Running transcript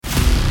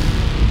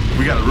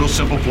We got a real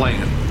simple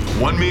plan.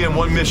 One me and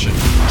one mission.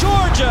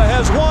 Georgia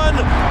has won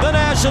the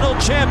national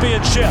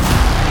championship.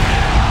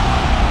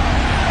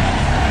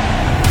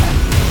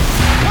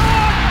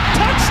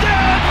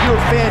 Touchdown! If you're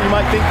a fan, you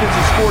might think this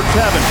is sports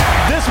heaven.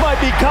 This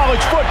might be college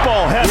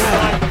football heaven.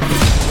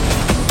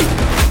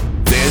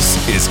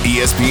 This is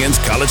ESPN's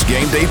College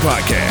Game Day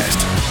podcast.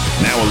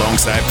 Now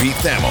alongside Pete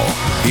Thamel,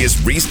 here's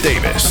Rece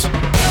Davis.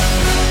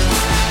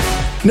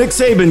 Nick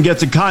Saban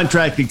gets a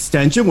contract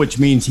extension, which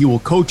means he will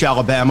coach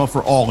Alabama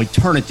for all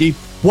eternity.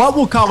 What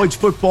will college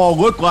football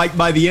look like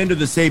by the end of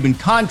the Saban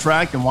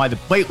contract, and why the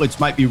platelets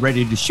might be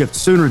ready to shift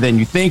sooner than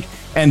you think?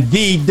 And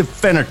the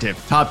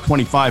definitive top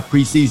 25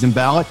 preseason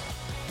ballot,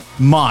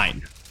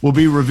 mine, will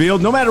be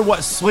revealed no matter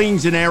what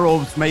slings and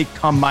arrows may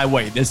come my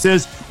way. This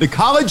is the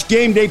College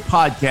Game Day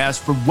podcast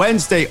for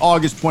Wednesday,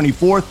 August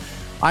 24th.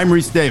 I'm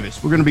Rece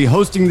Davis. We're going to be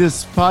hosting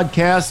this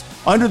podcast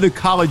under the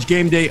College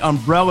Game Day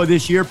umbrella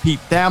this year. Pete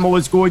Thamel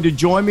is going to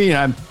join me,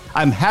 and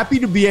I'm happy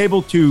to be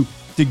able to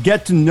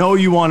get to know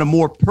you on a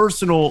more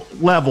personal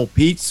level,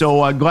 Pete.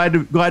 So glad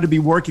to be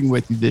working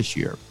with you this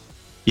year.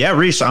 Yeah,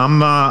 Rece,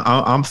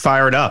 I'm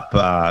fired up.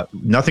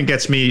 Nothing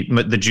gets me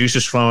the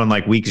juices flowing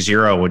like week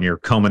 0 when you're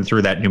combing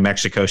through that New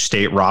Mexico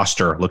State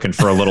roster looking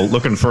for a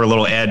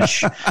little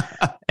edge.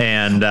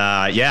 And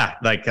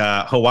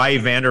Hawaii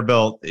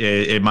Vanderbilt,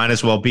 it might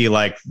as well be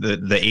like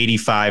the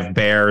 85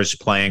 Bears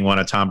playing one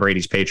of Tom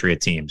Brady's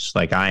Patriot teams.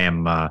 Like I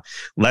am.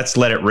 Let's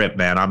let it rip,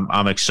 man.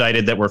 I'm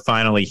excited that we're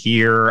finally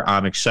here.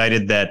 I'm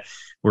excited that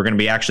we're going to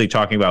be actually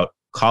talking about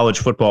college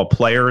football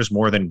players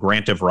more than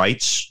grant of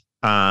rights.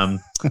 I'm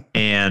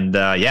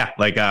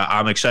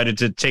excited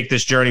to take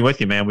this journey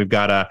with you, man. We've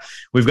got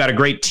a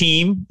great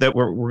team that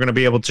we're going to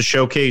be able to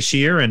showcase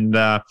here, and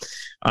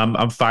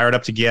I'm fired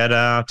up to get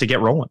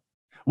rolling.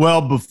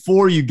 Well,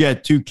 before you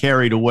get too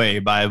carried away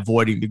by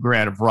avoiding the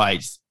grant of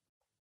rights,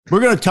 we're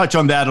going to touch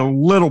on that a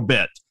little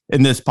bit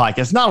in this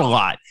podcast, not a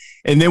lot.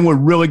 And then we're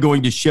really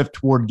going to shift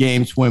toward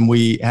games when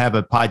we have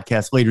a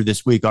podcast later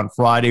this week on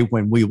Friday,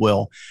 when we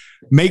will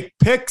make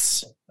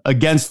picks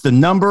against the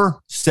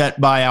number set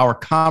by our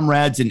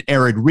comrades in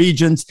arid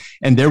regions.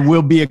 And there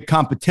will be a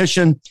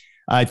competition.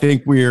 I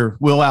think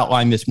we'll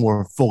outline this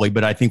more fully,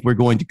 but I think we're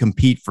going to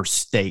compete for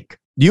steak.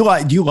 Do you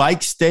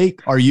like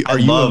steak? I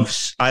love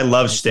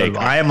steak.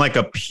 I am like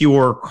a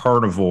pure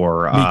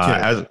carnivore. Me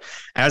too.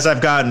 As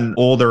I've gotten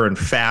older and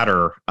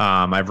fatter,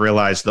 I've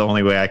realized the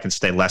only way I can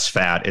stay less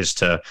fat is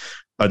to,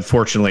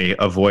 unfortunately,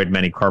 avoid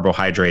many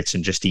carbohydrates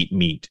and just eat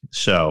meat.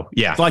 So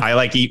yeah, I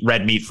like eat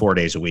red meat 4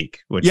 days a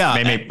week, which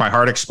may make my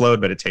heart explode,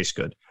 but it tastes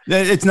good.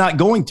 It's not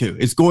going to.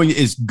 It's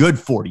good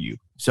for you.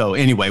 So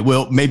anyway,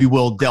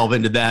 we'll delve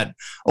into that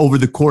over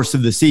the course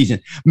of the season.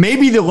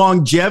 Maybe the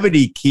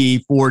longevity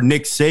key for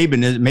Nick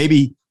Saban is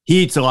maybe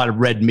he eats a lot of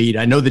red meat.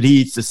 I know that he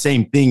eats the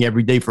same thing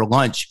every day for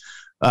lunch,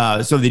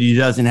 so that he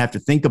doesn't have to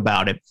think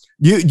about it.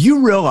 Do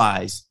you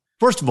realize,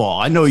 first of all,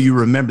 I know you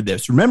remember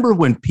this. Remember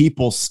when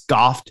people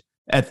scoffed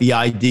at the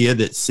idea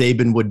that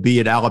Saban would be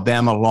at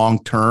Alabama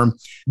long term?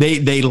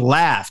 They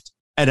laughed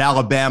at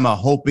Alabama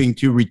hoping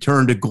to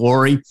return to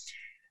glory.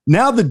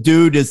 Now the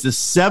dude is the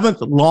 7th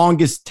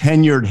longest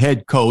tenured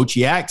head coach.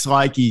 He acts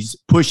like he's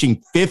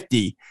pushing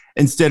 50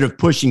 instead of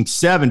pushing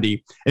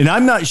 70. And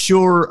I'm not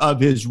sure of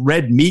his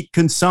red meat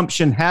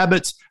consumption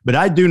habits, but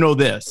I do know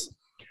this.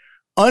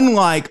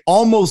 Unlike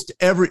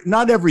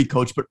not every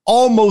coach, but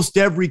almost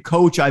every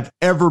coach I've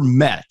ever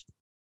met,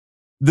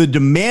 the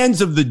demands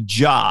of the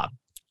job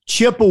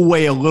chip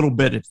away a little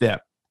bit at them.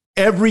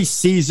 Every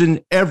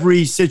season,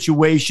 every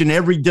situation,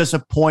 every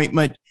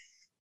disappointment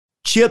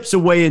chips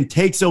away and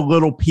takes a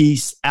little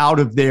piece out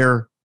of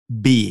their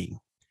being.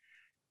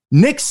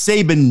 Nick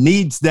Saban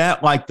needs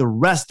that like the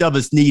rest of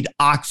us need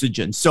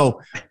oxygen. So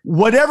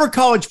whatever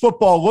college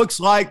football looks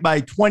like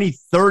by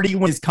 2030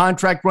 when his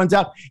contract runs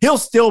out, he'll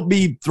still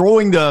be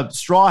throwing the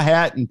straw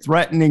hat and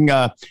threatening,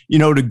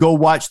 to go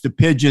watch the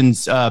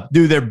Pigeons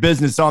do their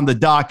business on the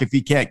dock if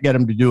he can't get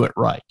them to do it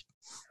right.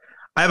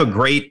 I have a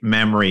great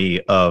memory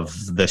of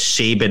the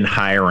Saban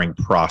hiring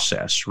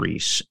process,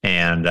 Rece.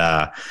 And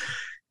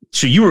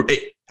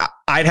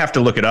I'd have to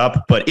look it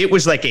up, but it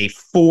was like a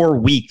 4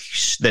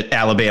 weeks that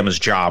Alabama's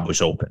job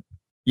was open.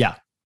 Yeah.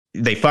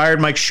 They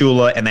fired Mike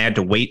Shula and they had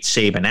to wait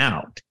Saban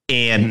out.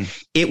 And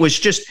it was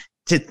just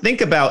to think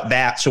about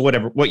that. So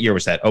what year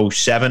was that?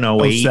 07,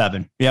 08?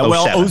 07. Yeah. 07.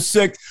 Well,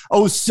 06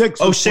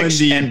 was when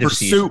the pursuit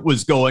season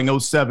was going.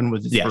 07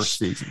 was his first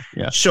season.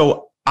 Yeah.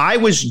 So I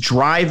was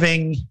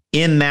driving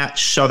in that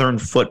southern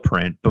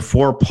footprint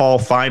before Paul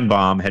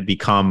Feinbaum had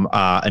become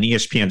an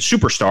ESPN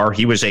superstar.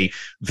 He was a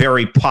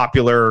very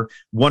popular,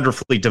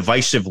 wonderfully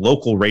divisive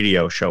local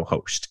radio show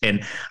host.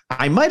 And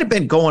I might have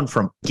been going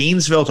from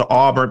Gainesville to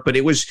Auburn, but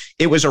it was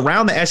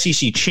around the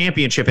SEC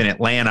championship in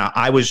Atlanta.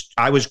 I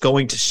was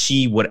going to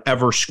see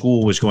whatever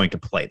school was going to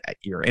play that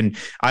year. And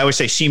I always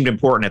say seemed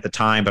important at the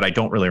time, but I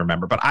don't really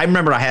remember. But I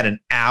remember I had an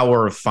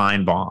hour of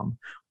Feinbaum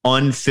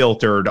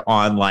unfiltered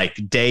on like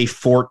day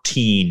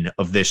 14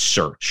 of this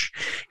search.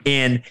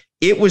 And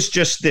it was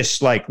just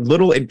this like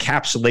little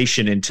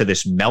encapsulation into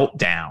this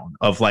meltdown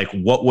of like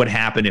what would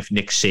happen if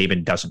Nick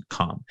Saban doesn't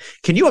come.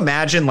 Can you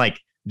imagine like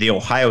the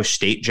Ohio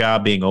State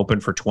job being open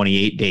for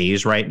 28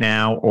 days right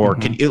now, or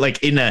can you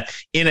like in a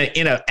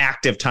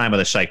active time of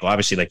the cycle?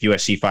 Obviously, like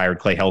USC fired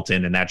Clay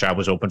Helton and that job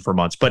was open for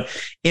months, but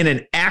in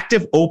an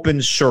active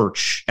open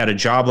search at a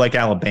job like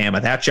Alabama,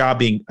 that job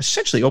being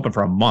essentially open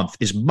for a month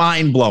is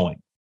mind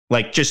blowing.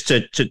 Like just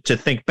to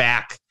think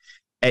back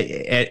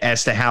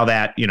as to how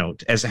that,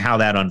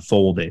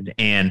 unfolded.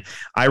 And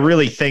I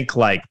really think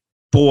like,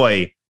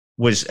 I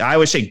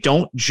always say,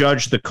 don't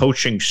judge the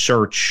coaching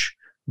search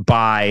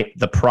by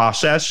the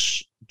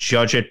process,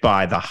 judge it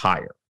by the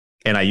hire.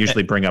 And I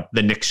usually bring up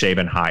the Nick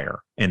Saban hire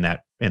in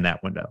that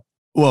window.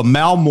 Well,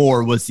 Mal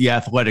Moore was the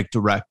athletic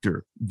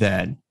director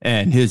then,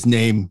 and his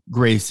name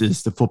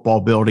graces the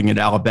football building at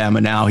Alabama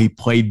now. He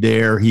played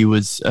there. He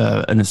was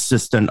an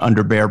assistant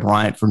under Bear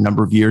Bryant for a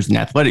number of years, an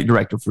athletic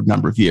director for a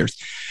number of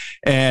years.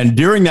 And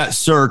during that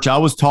search, I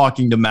was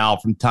talking to Mal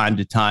from time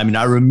to time. And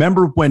I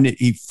remember when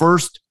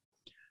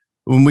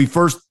we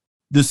first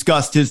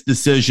discussed his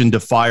decision to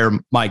fire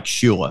Mike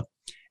Shula.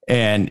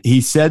 And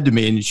he said to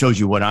me, and it shows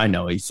you what I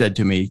know, he said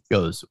to me, he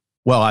goes,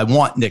 well, I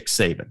want Nick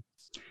Saban.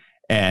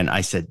 And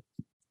I said,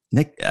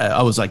 Nick,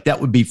 I was like, that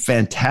would be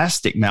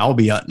fantastic, Mal. It'd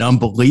be an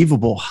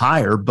unbelievable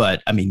hire.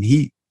 But I mean,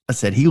 he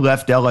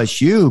left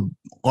LSU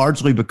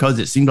largely because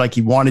it seemed like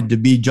he wanted to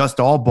be just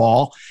all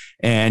ball.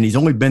 And he's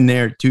only been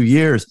there 2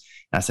 years.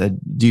 I said,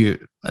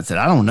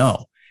 I don't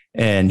know.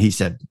 And he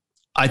said,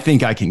 I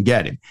think I can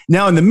get him.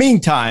 Now, in the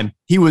meantime,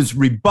 he was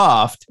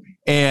rebuffed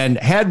and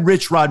had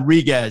Rich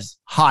Rodriguez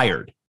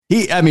hired.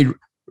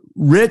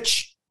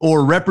 Rich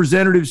or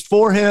representatives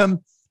for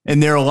him,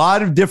 and there are a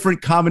lot of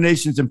different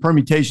combinations and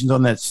permutations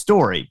on that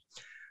story.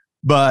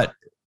 But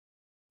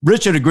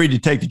Rich had agreed to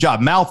take the job.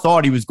 Mal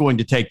thought he was going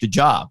to take the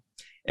job.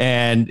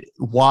 And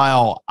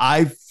while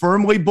I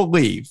firmly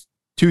believe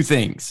two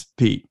things,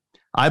 Pete,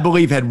 I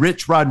believe had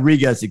Rich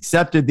Rodriguez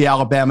accepted the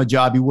Alabama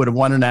job, he would have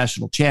won a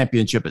national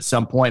championship at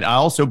some point. I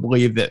also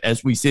believe that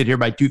as we sit here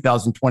by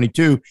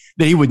 2022,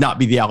 that he would not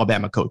be the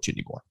Alabama coach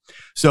anymore.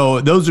 So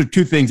those are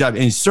two things. And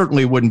it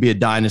certainly wouldn't be a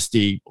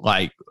dynasty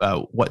like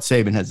what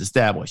Saban has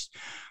established.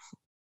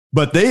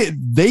 But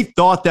they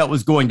thought that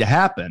was going to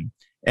happen.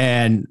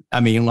 And I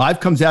mean, life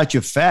comes at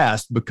you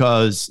fast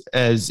because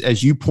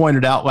as you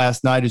pointed out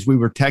last night, as we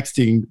were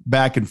texting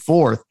back and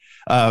forth,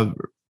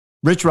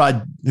 Rich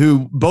Rod,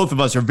 who both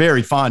of us are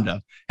very fond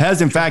of,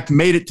 has in fact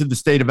made it to the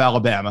state of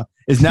Alabama,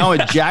 is now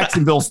at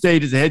Jacksonville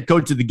State as the head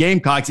coach of the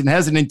Gamecocks and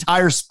has an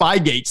entire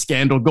Spygate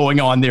scandal going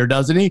on there,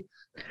 doesn't he?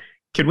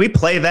 Can we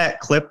play that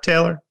clip,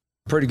 Taylor?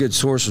 Pretty good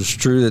source was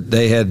true that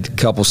they had a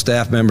couple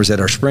staff members at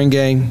our spring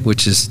game,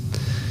 which is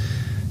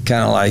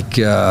kind of like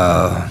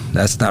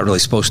that's not really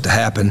supposed to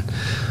happen.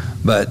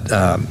 But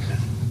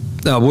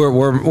no,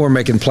 we're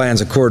making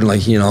plans accordingly.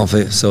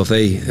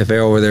 If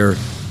they're over there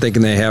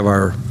thinking they have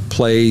our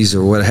plays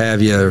or what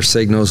have you, or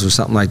signals or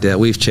something like that,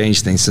 we've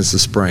changed things since the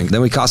spring. Then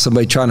we caught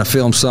somebody trying to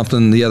film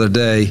something the other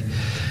day,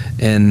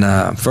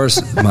 and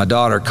first my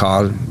daughter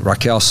caught him,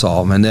 Raquel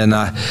saw him, and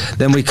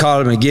then we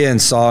caught him again,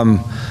 saw him,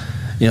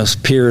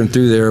 peering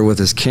through there with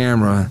his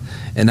camera,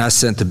 and I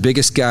sent the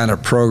biggest guy in our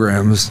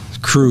program's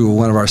crew,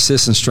 one of our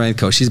assistant strength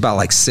coaches. He's about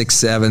like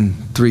 6'7",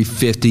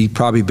 350,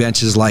 probably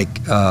benches like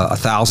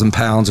 1,000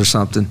 pounds or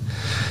something.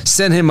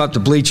 Sent him up to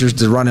bleachers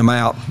to run him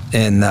out,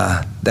 and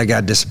that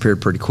guy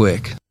disappeared pretty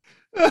quick.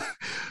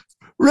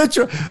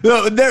 Richard,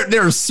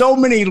 there are so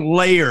many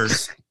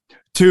layers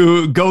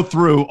to go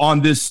through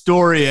on this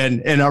story,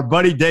 and our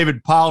buddy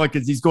David Pollack,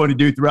 as he's going to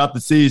do throughout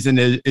the season,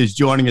 is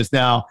joining us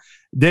now.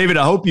 David,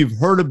 I hope you've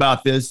heard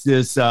about this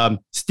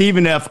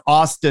Stephen F.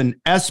 Austin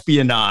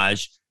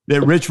espionage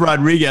that Rich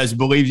Rodriguez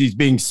believes he's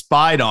being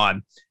spied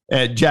on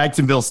at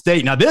Jacksonville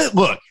State. Now,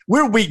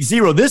 we're week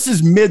 0. This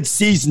is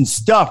mid-season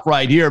stuff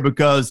right here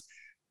because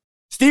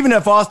Stephen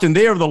F. Austin,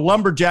 they are the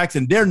Lumberjacks,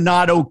 and they're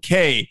not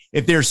okay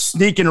if they're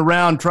sneaking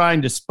around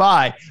trying to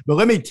spy. But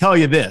let me tell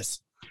you this.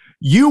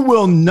 You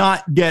will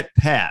not get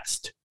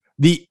past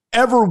the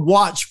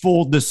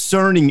ever-watchful,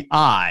 discerning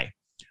eye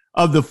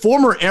of the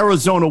former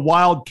Arizona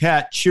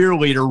Wildcat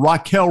cheerleader,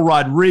 Raquel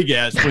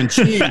Rodriguez, when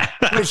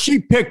she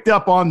picked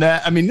up on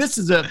that. I mean,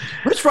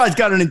 Rich Rod's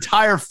got an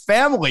entire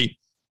family,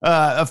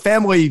 a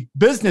family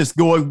business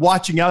going,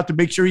 watching out to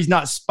make sure he's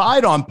not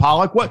spied on.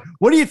 Pollack, what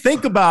do you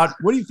think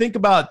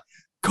about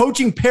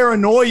coaching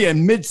paranoia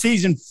in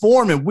midseason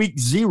form in week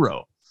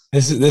 0?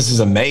 This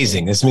is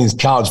amazing. This means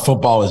college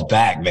football is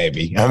back,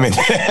 baby. I mean,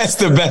 that's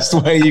the best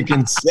way you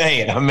can say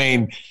it. I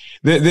mean,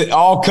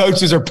 all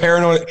coaches are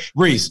paranoid.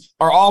 Rece,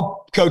 are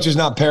all coaches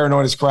not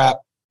paranoid as crap?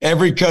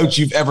 Every coach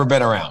you've ever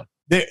been around.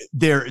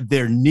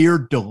 They're near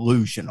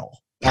delusional.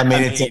 I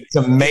mean, it's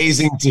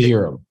amazing to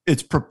hear them.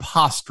 It's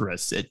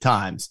preposterous at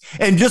times.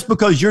 And just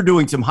because you're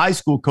doing some high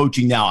school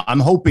coaching now, I'm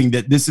hoping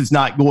that this is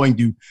not going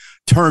to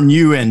turn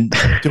you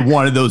into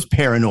one of those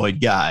paranoid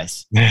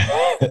guys.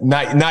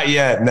 Not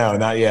yet. No,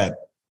 not yet.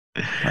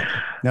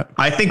 Yep.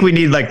 I think we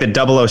need like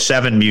the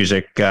 007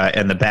 music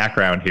in the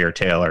background here,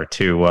 Taylor,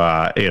 to,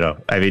 I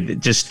mean,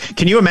 just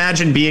can you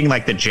imagine being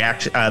like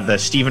the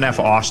Stephen F.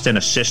 Austin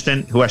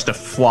assistant who has to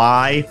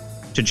fly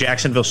to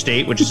Jacksonville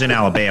State, which is in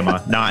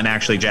Alabama, not in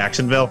actually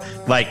Jacksonville,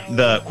 like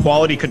the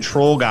quality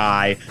control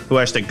guy who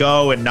has to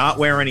go and not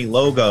wear any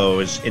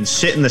logos and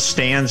sit in the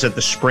stands at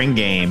the spring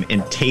game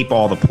and tape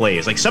all the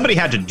plays. Like somebody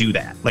had to do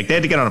that. Like they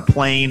had to get on a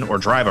plane or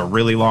drive a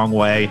really long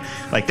way.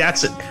 Like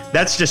that's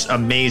just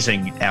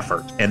amazing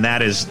effort. And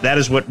that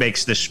is what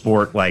makes this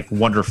sport like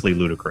wonderfully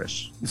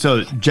ludicrous.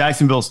 So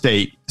Jacksonville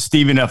State,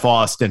 Stephen F.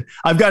 Austin.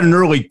 I've got an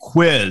early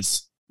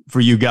quiz for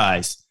you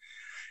guys.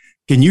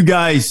 Can you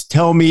guys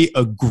tell me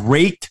a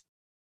great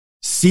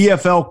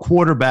CFL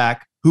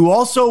quarterback who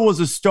also was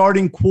a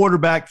starting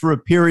quarterback for a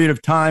period of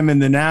time in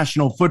the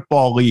National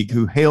Football League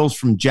who hails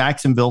from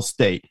Jacksonville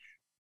State?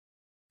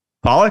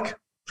 Pollock?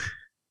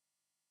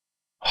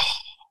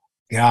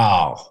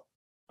 CFL,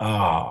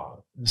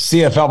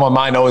 my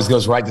mind always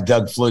goes right to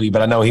Doug Flutie,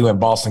 but I know he went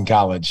Boston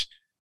College.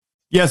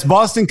 Yes,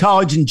 Boston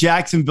College and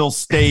Jacksonville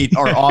State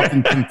are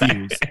often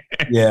confused.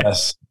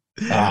 Yes.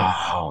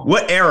 Oh.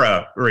 What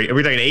era? Are we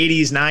talking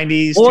 80s,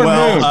 90s?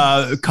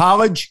 Well,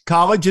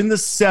 college in the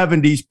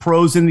 70s,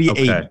 pros in the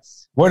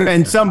 80s.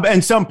 And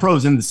some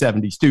pros in the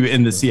 70s too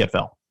in the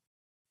CFL.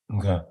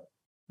 Okay. All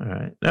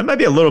right. That might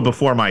be a little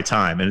before my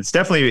time. And it's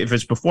definitely, if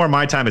it's before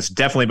my time, it's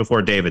definitely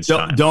before David's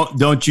time.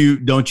 Don't you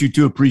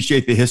two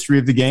appreciate the history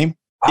of the game?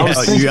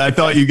 I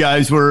thought you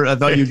guys were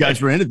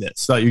into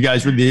this. Thought you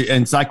guys were the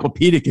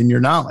encyclopedic in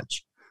your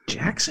knowledge.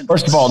 Jackson.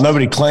 First of all,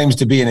 nobody claims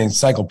to be an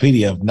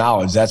encyclopedia of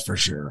knowledge. That's for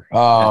sure.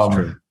 That's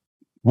true.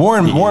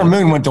 Warren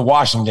Moon went to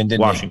Washington,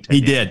 didn't he?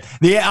 He did.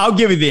 I'll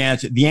give you the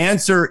answer. The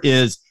answer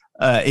is,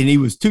 and he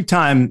was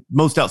 2-time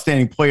most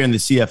outstanding player in the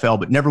CFL,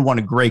 but never won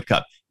a Grey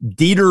Cup.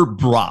 Dieter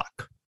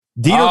Brock.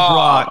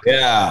 Brock.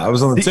 Yeah, I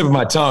was on the tip of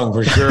my tongue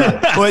for sure.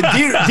 But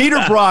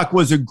Dieter Brock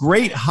was a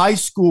great high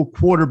school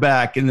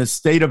quarterback in the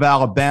state of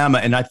Alabama.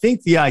 And I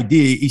think the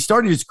idea, he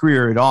started his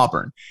career at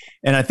Auburn.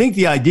 And I think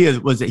the idea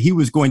was that he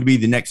was going to be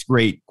the next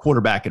great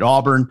quarterback at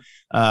Auburn.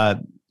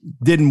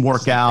 Didn't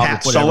work out.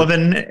 Pat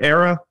Sullivan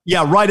era?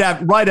 Yeah, right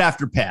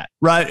after Pat.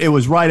 Right, it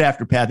was right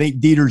after Pat. I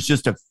think Dieter's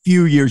just a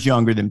few years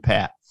younger than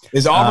Pat.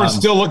 Is Auburn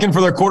still looking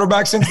for their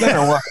quarterback since then,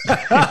 or what?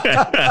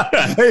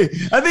 Hey,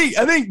 I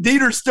think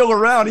Dieter's still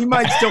around. He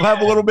might still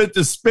have a little bit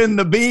to spin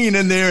the bean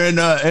in there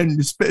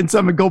and spin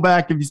some and go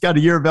back if he's got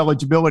a year of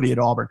eligibility at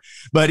Auburn.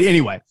 But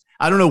anyway,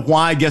 I don't know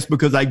why. I guess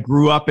because I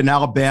grew up in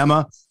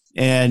Alabama,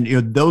 and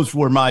those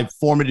were my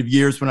formative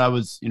years when I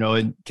was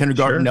in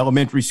kindergarten, and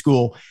elementary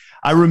school.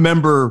 I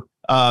remember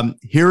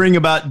hearing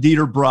about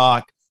Dieter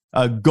Brock.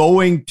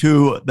 Going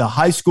to the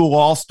high school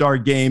all-star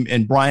game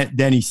in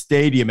Bryant-Denny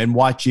Stadium and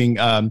watching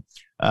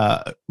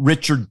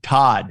Richard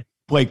Todd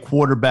play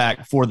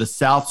quarterback for the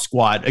South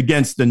squad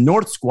against the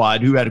North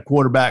squad, who had a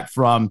quarterback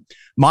from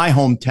my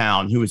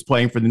hometown who was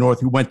playing for the North,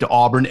 who went to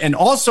Auburn and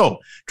also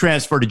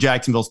transferred to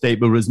Jacksonville State,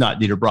 but was not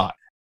Dieter Brock.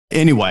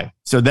 Anyway,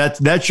 so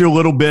that's your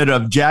little bit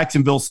of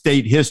Jacksonville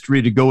State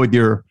history to go with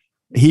your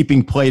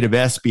heaping plate of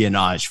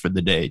espionage for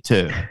the day,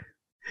 too.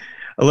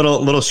 A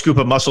little scoop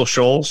of Muscle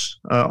Shoals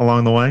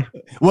along the way.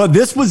 Well,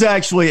 this was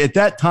actually at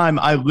that time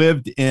I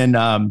lived in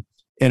a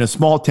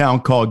small town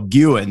called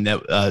Guin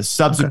that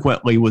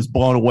subsequently was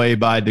blown away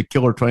by the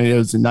killer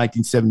tornadoes in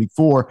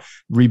 1974,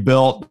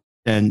 rebuilt,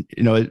 and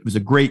it was a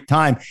great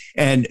time.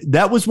 And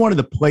that was one of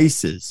the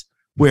places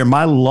where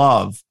my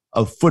love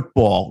of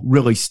football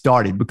really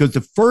started, because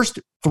the first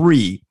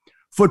 3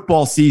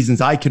 football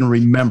seasons I can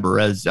remember,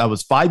 as I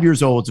was 5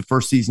 years old, the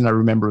first season I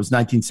remember was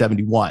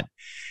 1971.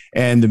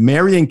 And the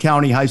Marion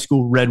County High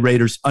School Red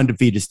Raiders,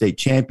 undefeated state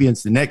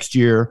champions. The next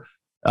year,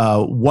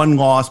 one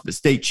loss, but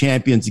state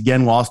champions,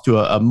 again lost to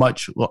a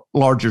much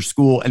larger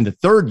school. And the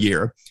third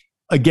year,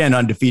 again,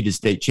 undefeated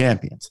state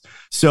champions.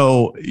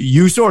 So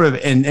you sort of,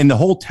 and the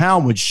whole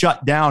town would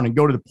shut down and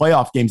go to the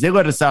playoff games. They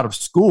let us out of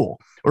school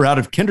or out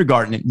of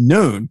kindergarten at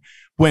noon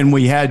when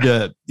we had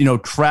to,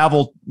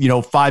 travel,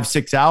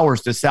 5-6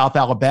 hours to South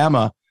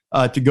Alabama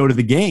to go to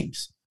the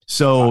games.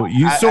 So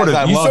you sort of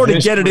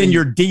get it in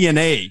your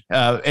DNA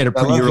at a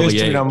pretty early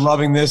age. I'm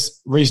loving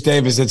this. Rece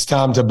Davis, it's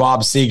time to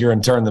Bob Seger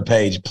and turn the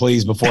page,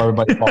 please, before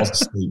everybody falls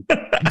asleep.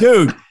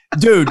 Dude,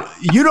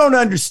 you don't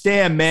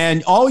understand,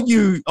 man. All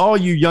you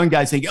young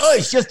guys think, oh,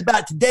 it's just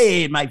about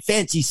today and my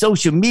fancy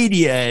social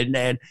media,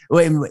 and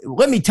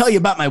let me tell you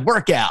about my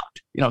workout.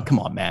 Come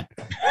on, man.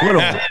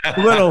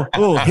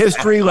 Little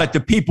history. Let the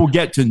people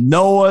get to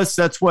know us.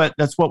 That's what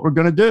we're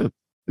gonna do.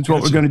 That's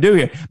what we're gonna do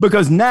here.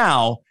 Because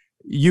now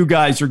you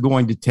guys are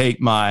going to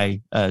take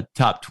my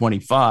top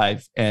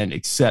 25 and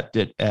accept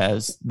it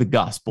as the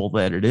gospel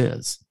that it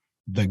is.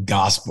 The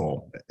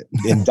gospel,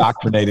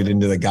 indoctrinated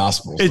into the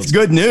gospel. It's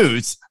good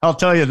news. I'll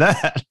tell you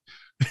that.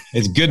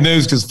 It's good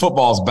news because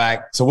football's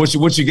back. So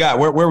what you got?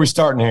 Where are we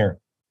starting here?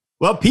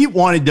 Well, Pete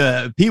wanted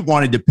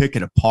to pick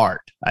it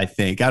apart. I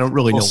think I don't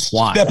really know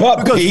why. Step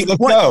up, because Pete. Let's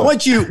go.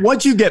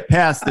 Once you get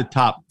past the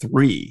top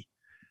 3,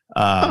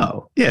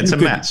 It's a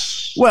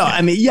mess.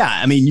 Well,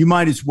 you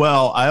might as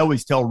well. I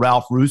always tell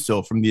Ralph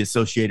Russo from the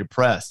Associated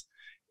Press,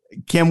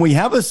 can we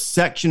have a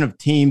section of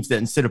teams that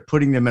instead of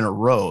putting them in a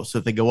row, so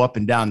if they go up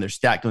and down, they're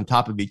stacked on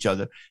top of each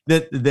other,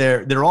 that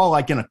they're all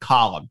like in a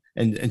column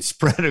and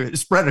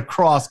spread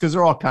across, because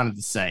they're all kind of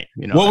the same.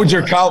 What would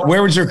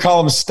where would your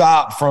column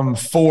stop from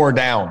 4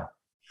 down?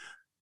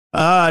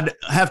 I'd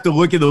have to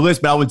look at the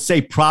list, but I would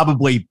say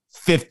probably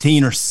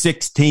 15 or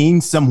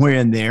 16, somewhere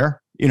in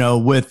there.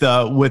 With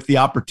the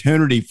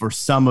opportunity for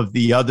some of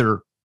the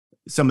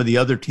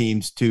other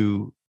teams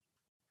to,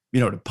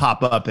 to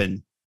pop up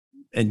and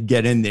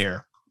get in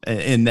there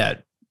in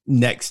that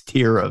next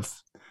tier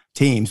of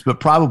teams,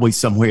 but probably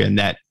somewhere in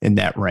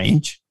that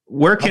range.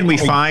 Where can we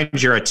find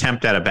your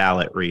attempt at a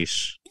ballot,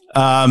 Rece?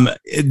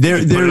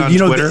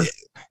 Twitter?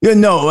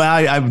 No,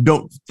 I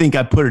don't think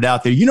I put it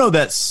out there.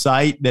 That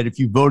site that if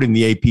you vote in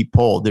the AP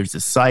poll, there's a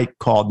site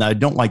called, now I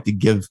don't like to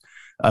give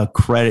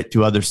credit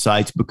to other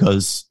sites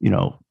because,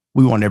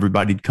 we want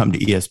everybody to come to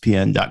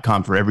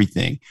ESPN.com for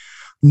everything.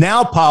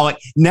 Now, Pollock,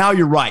 now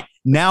you're right.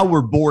 Now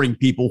we're boring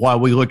people while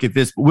we look at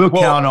this, but we'll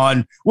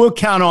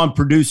count on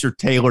producer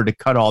Taylor to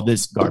cut all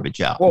this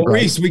garbage out. Well,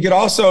 right? Rece, we could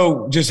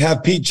also just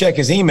have Pete check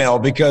his email,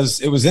 because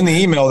it was in the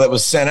email that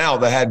was sent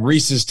out that had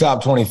Rece's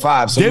top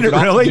 25. So did it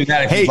really? Do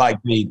that if you'd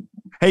like, Pete.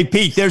 Hey,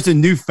 Pete, there's a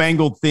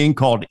newfangled thing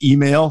called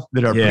email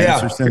that our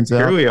producer sends out.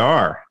 Here we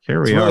are.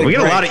 Really we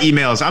get a lot of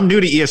emails. I'm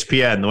new to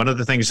ESPN. One of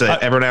the things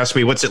that everyone asks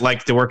me, what's it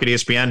like to work at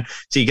ESPN?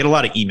 So you get a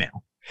lot of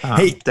email. How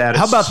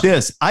about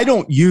this? I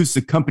don't use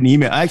the company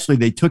email. Actually,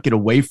 they took it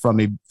away from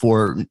me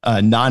for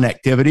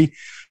non-activity.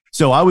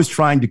 So I was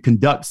trying to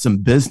conduct some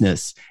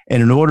business.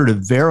 And in order to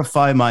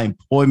verify my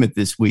employment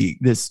this week,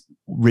 this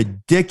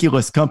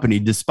ridiculous company,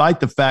 despite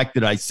the fact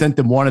that I sent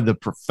them one of the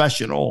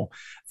professional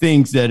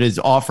things that is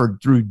offered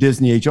through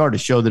Disney HR to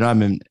show that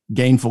I'm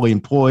gainfully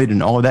employed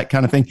and all of that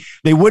kind of thing,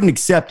 they wouldn't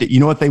accept it. You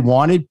know what they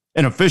wanted?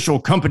 An official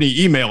company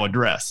email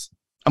address.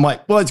 I'm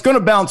like, well, it's going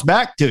to bounce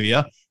back to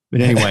you. But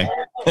anyway,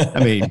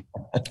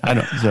 I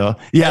don't. So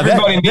yeah,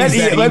 everybody needs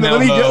that email, let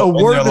me get a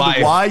word of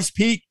the wise,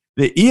 Pete.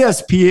 The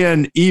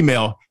ESPN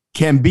email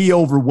can be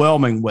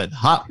overwhelming with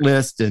hot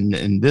list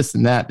and this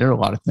and that. There are a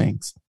lot of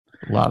things.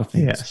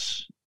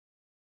 Yes.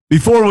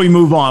 Before we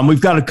move on,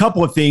 we've got a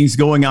couple of things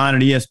going on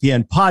in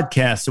ESPN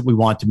podcasts that we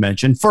want to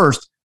mention.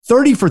 First,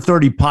 30 for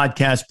 30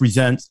 podcast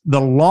presents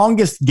The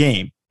Longest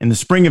Game. In the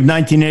spring of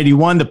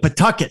 1981, the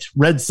Pawtucket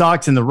Red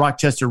Sox and the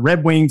Rochester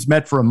Red Wings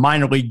met for a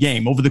minor league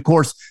game. Over the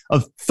course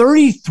of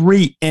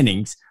 33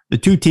 innings, the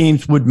two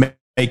teams would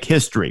make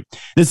history.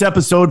 This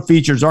episode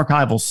features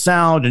archival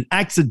sound, an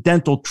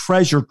accidental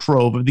treasure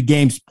trove of the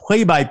game's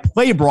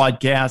play-by-play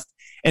broadcast,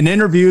 and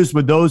interviews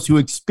with those who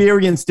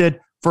experienced it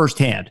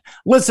firsthand.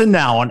 Listen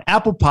now on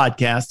Apple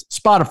Podcasts,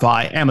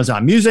 Spotify,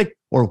 Amazon Music,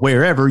 or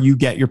wherever you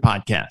get your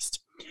podcasts.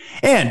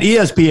 And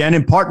ESPN,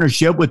 in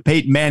partnership with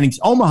Peyton Manning's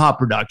Omaha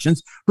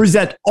Productions,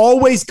 present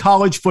Always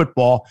College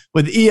Football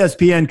with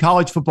ESPN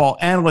college football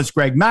analyst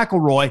Greg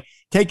McElroy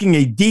taking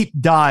a deep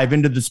dive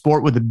into the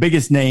sport with the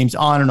biggest names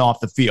on and off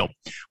the field.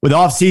 With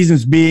off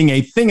seasons being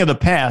a thing of the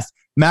past,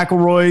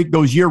 McElroy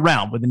goes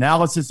year-round with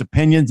analysis,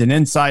 opinions, and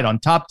insight on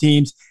top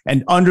teams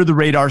and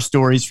under-the-radar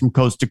stories from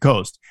coast to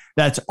coast.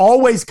 That's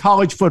Always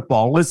College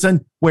Football.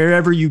 Listen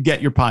wherever you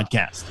get your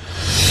podcast.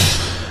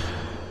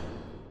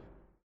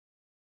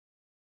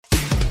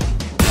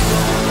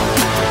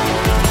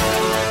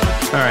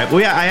 All right.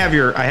 Well, yeah, I have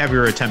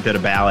your attempt at a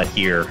ballot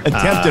here.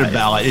 Attempted a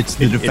ballot. It's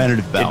the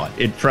definitive ballot.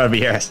 In front of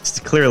me, yes.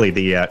 Clearly,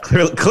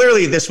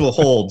 clearly this will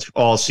hold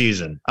all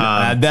season.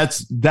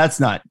 That's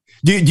not.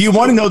 Do you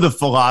want to know the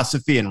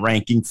philosophy and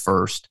ranking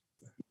first?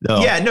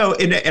 No. Yeah, no,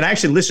 and I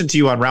actually listened to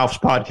you on Ralph's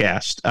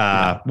podcast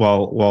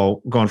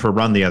while going for a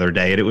run the other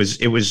day, and it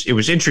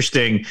was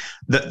interesting.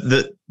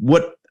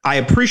 What I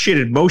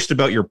appreciated most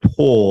about your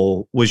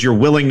poll was your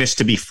willingness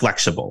to be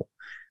flexible.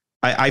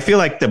 I feel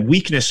like the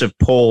weakness of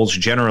polls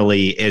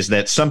generally is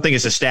that something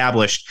is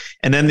established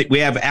and then we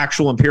have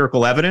actual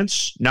empirical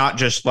evidence, not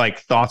just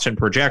like thoughts and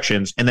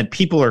projections, and then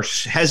people are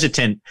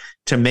hesitant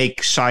to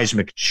make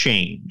seismic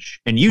change.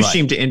 And you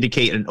seem to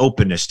indicate an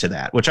openness to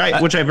that, which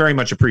I very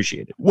much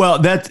appreciated. Well,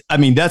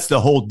 that's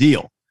the whole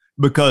deal,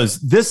 because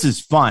this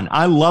is fun.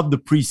 I love the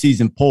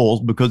preseason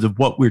polls because of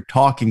what we're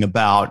talking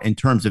about in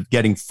terms of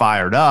getting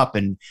fired up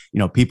and,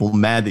 people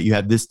mad that you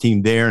have this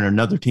team there and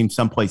another team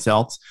someplace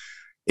else.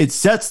 It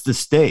sets the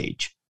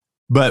stage.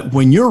 But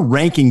when you're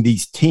ranking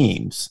these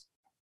teams,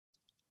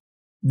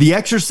 the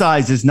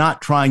exercise is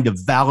not trying to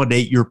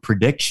validate your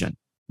prediction.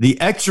 The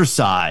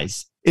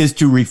exercise is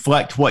to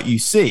reflect what you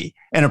see.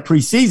 And a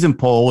preseason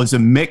poll is a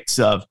mix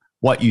of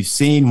what you've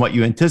seen, what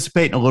you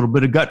anticipate, and a little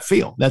bit of gut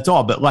feel. That's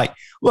all. But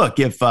look,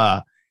 if,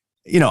 I've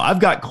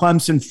got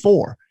Clemson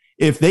 4.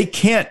 If they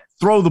can't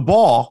throw the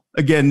ball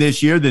again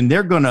this year, then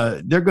they're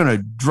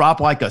gonna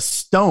drop like a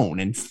stone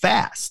and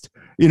fast,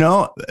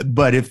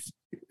 But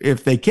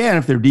if they can,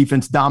 if their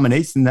defense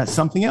dominates, then that's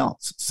something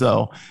else.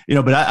 So,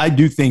 but I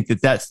do think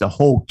that that's the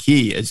whole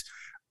key is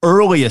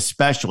early,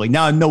 especially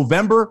now in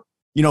November,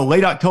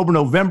 late October,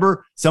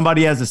 November,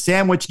 somebody has a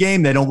sandwich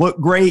game. They don't look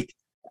great.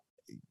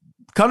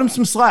 Cut them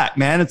some slack,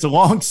 man. It's a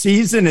long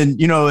season and,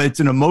 it's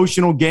an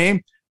emotional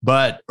game.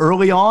 But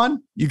early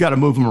on, you got to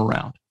move them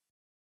around.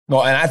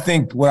 Well, and I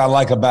think what I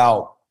like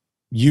about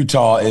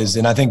Utah is,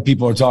 and I think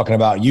people are talking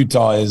about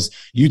Utah, is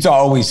Utah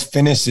always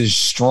finishes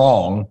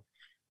strong,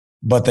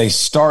 but they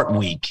start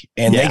weak.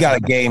 And they got a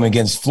game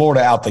against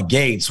Florida out the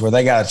gates where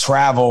they got to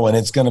travel, and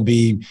it's going to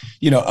be,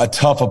 a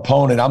tough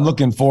opponent. I'm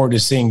looking forward to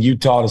seeing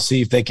Utah to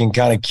see if they can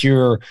kind of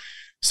cure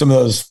some of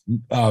those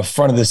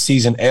front of the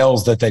season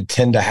L's that they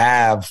tend to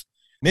have.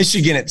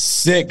 Michigan at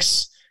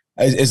 6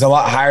 is a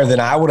lot higher than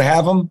I would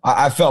have them.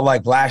 I felt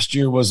like last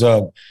year was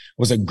a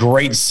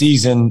great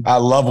season. I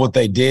love what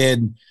they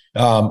did.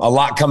 A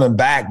lot coming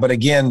back. But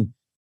again,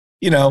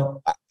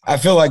 I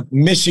feel like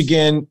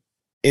Michigan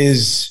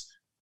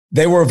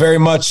they were very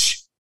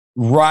much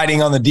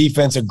riding on the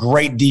defense, a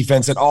great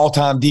defense, an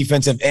all-time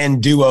defensive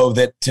end duo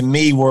that to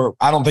me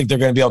I don't think they're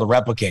going to be able to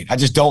replicate. I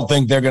just don't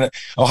think they're going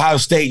to. Ohio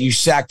State, you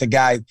sacked the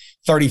guy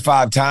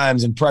 35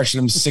 times and pressured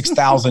him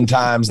 6,000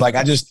 times. Like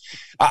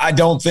I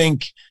don't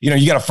think,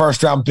 you got a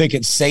first-round pick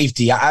at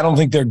safety. I don't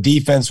think their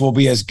defense will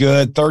be as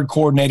good. Third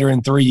coordinator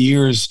in 3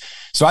 years.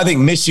 So I think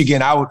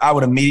Michigan, I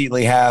would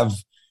immediately have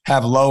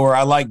lower.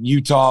 I like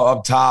Utah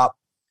up top.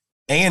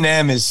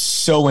 A&M is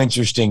so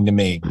interesting to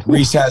me.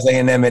 Rece has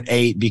A&M at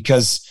 8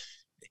 because,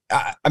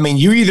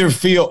 you either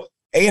feel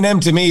A&M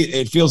to me,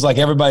 it feels like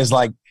everybody's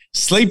like,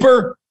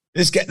 sleeper,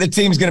 the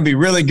team's going to be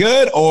really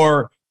good,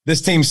 or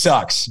this team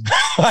sucks.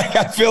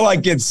 I feel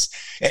like it's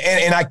 –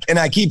 and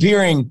I keep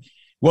hearing,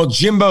 well,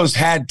 Jimbo's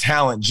had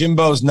talent.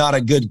 Jimbo's not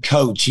a good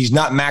coach. He's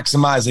not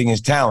maximizing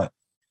his talent.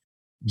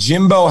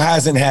 Jimbo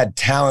hasn't had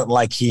talent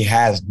like he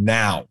has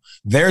now.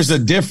 There's a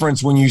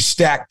difference when you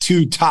stack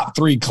 2 top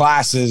 3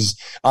 classes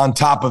on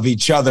top of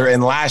each other.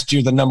 And last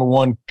year, the number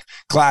 1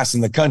 class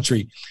in the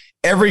country.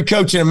 Every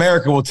coach in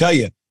America will tell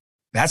you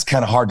that's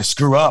kind of hard to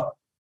screw up.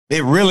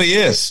 It really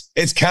is.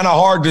 It's kind of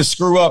hard to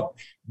screw up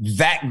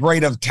that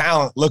great of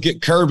talent. Look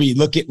at Kirby.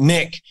 Look at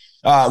Nick.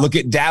 Look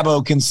at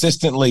Dabo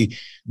consistently.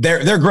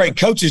 They're great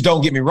coaches,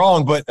 don't get me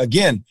wrong. But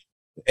again,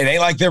 it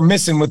ain't like they're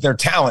missing with their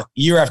talent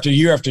year after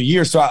year after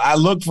year. So I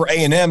look for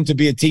A&M to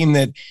be a team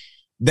that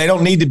they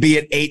don't need to be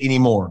at 8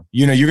 anymore.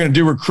 You're going to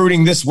do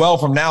recruiting this well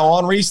from now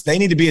on, Rece. They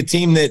need to be a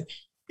team that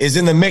is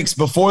in the mix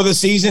before the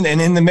season and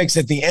in the mix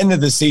at the end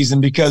of the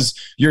season because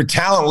your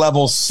talent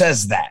level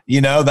says that,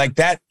 like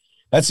that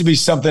should be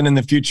something in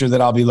the future that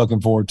I'll be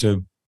looking forward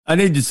to. I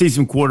need to see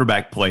some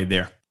quarterback play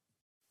there.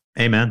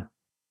 Amen.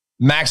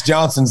 Max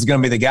Johnson's going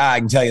to be the guy. I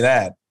can tell you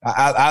that.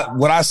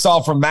 What I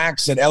saw from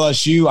Max at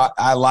LSU,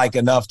 I like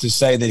enough to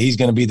say that he's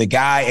going to be the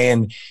guy,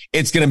 and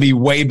it's going to be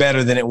way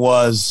better than it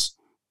was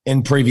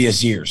in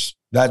previous years.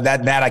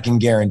 That I can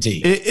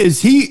guarantee.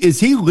 Is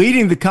he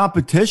leading the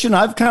competition?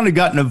 I've kind of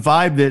gotten a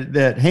vibe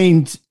that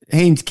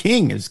Haynes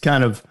King is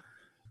kind of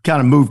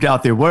moved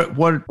out there. What?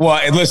 Well,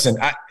 listen.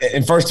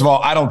 And first of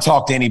all, I don't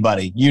talk to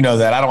anybody. You know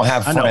that I don't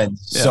have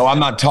friends, so I'm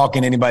not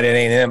talking to anybody at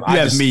A&M. You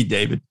have me,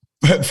 David.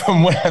 But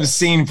from what I've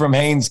seen from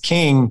Haynes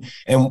King,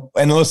 and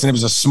listen, it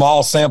was a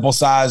small sample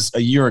size a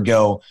year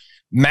ago.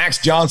 Max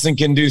Johnson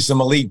can do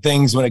some elite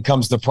things when it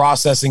comes to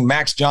processing.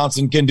 Max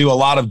Johnson can do a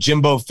lot of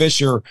Jimbo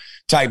Fisher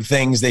type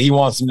things that he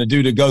wants him to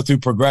do to go through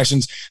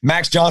progressions.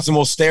 Max Johnson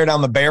will stare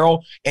down the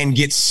barrel and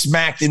get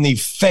smacked in the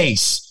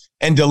face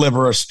and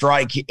deliver a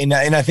strike. And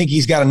I think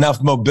he's got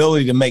enough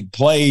mobility to make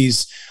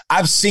plays.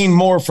 I've seen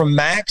more from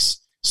Max.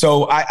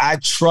 So I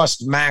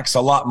trust Max a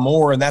lot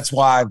more, and that's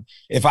why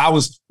if I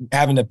was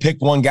having to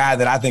pick one guy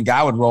that I think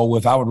I would roll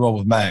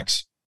with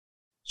Max.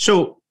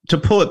 So to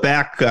pull it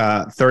back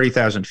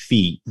 30,000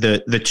 feet,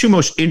 the 2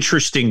 most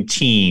interesting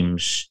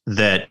teams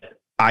that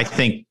I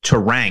think to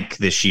rank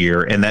this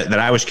year and that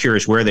I was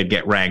curious where they'd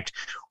get ranked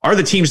are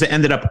the teams that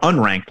ended up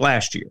unranked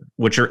last year,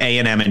 which are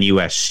A&M and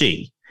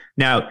USC.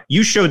 Now,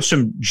 you showed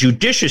some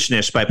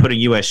judiciousness by putting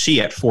USC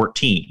at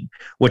 14,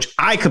 which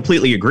I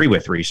completely agree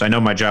with, Rece. I know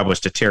my job was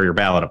to tear your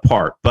ballot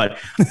apart, but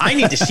I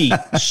need to see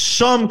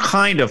some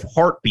kind of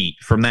heartbeat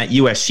from that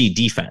USC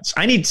defense.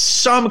 I need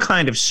some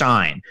kind of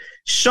sign,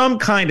 some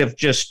kind of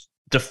just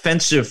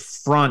defensive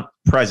front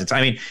presence. I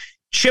mean,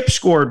 Chip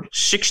scored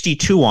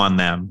 62 on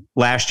them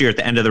last year at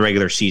the end of the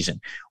regular season.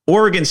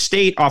 Oregon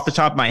State, off the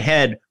top of my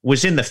head,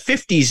 was in the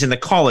 50s in the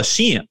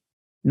Coliseum.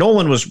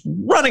 Nolan was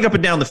running up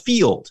and down the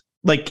field.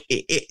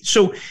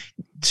 So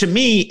to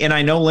me, and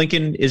I know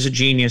Lincoln is a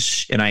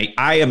genius, and I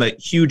am a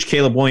huge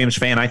Caleb Williams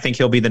fan. I think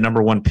he'll be the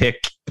number 1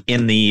 pick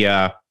in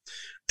the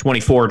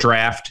 24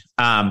 draft.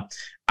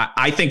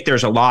 I think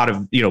there's a lot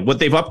of, what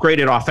they've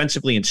upgraded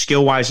offensively and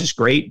skill-wise is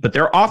great, but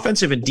their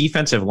offensive and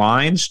defensive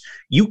lines,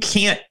 you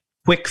can't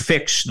quick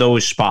fix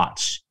those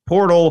spots.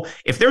 Portal,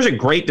 if there's a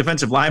great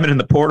defensive lineman in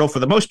the portal, for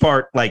the most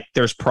part,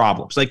 there's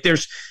problems.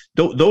 There's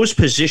those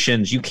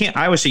positions,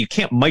 I always say you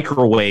can't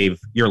microwave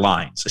your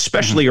lines,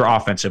 especially your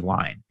offensive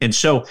line. And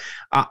so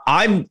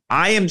I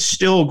am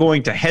still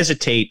going to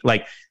hesitate.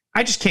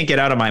 I just can't get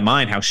out of my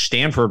mind how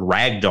Stanford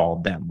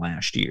ragdolled them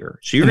last year.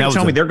 So you're going to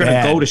tell me they're going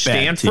to go to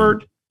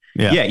Stanford?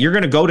 yeah, you're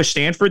going to go to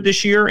Stanford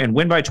this year and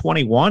win by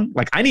 21.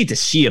 Like, I need to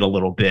see it a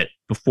little bit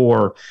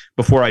before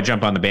I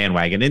jump on the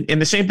bandwagon.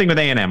 And the same thing with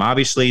A&M.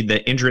 Obviously,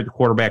 the injury at the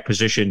quarterback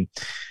position,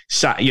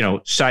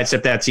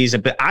 sidestep that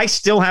season. But I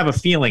still have a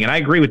feeling, and I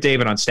agree with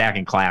David on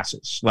stacking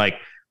classes. Like,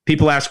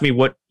 people ask me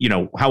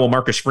how will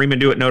Marcus Freeman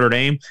do at Notre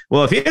Dame?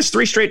 Well, if he has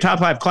 3 straight top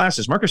 5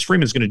 classes, Marcus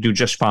Freeman's going to do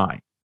just fine.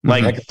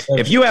 Like,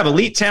 if you have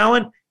elite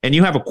talent and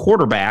you have a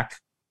quarterback,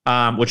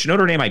 which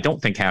Notre Dame I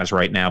don't think has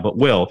right now, but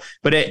will.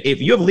 But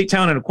if you have elite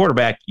talent and a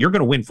quarterback, you're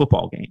going to win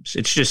football games.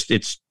 It's just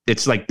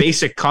it's like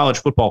basic college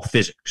football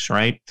physics,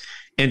 right?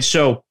 And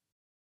so,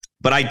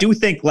 but I do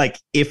think, like,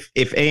 if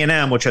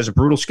A&M, which has a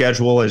brutal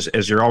schedule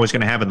as you're always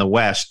going to have in the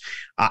West,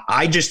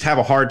 I just have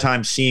a hard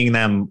time seeing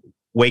them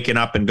waking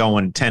up and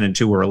going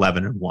 10-2 or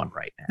 11-1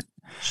 right now.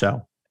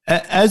 So,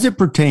 as it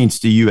pertains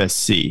to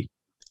USC,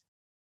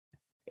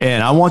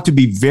 and I want to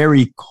be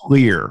very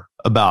clear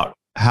about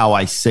how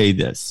I say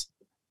this,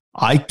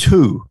 I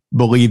too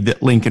believe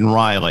that Lincoln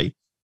Riley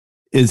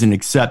is an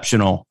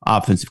exceptional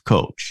offensive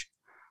coach.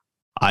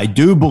 I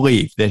do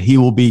believe that he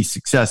will be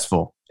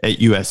successful at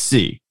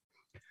USC.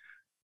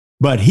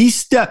 But he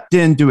stepped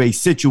into a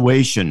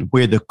situation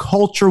where the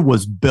culture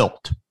was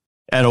built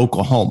at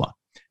Oklahoma.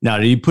 Now,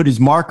 did he put his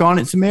mark on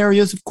it in some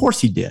areas? Of course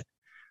he did.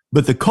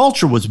 But the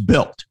culture was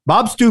built.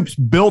 Bob Stoops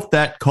built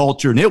that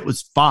culture, and it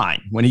was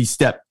fine when he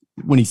stepped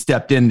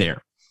in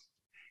there.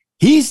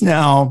 He's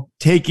now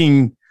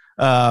taking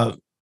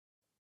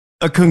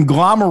a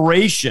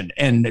conglomeration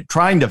and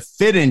trying to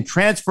fit in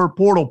transfer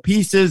portal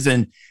pieces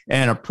and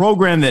a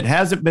program that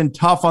hasn't been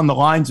tough on the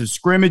lines of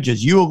scrimmage,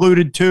 as you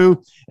alluded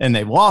to, and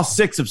they've lost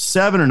 6 of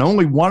 7, and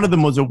only one of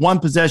them was a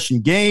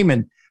 1-possession game,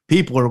 and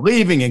people are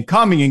leaving and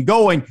coming and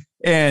going.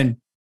 And,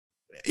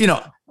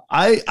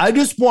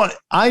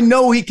 I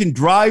know he can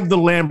drive the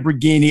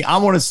Lamborghini. I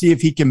want to see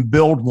if he can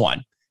build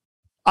one.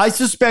 I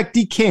suspect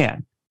he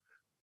can.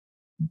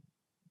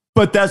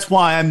 But that's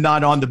why I'm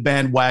not on the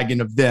bandwagon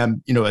of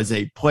them, as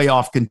a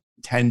playoff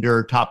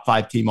contender, top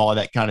 5 team, all of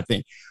that kind of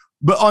thing.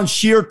 But on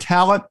sheer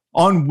talent,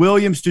 on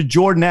Williams to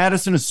Jordan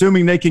Addison,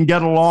 assuming they can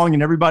get along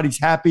and everybody's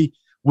happy,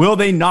 will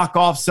they knock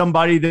off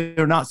somebody that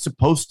they're not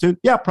supposed to?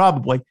 Yeah,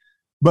 probably.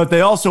 But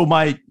they also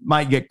might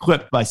get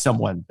clipped by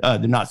someone they're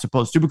not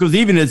supposed to, because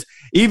even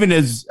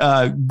as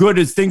good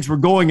as things were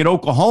going at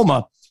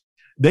Oklahoma,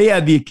 they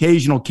had the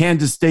occasional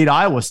Kansas State,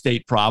 Iowa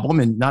State problem,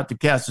 and not to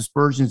cast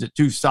aspersions at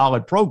 2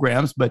 solid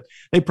programs, but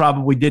they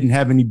probably didn't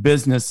have any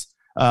business,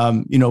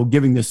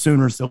 giving the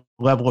Sooners the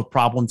level of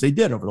problems they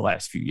did over the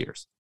last few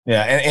years.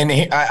 Yeah,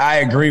 and I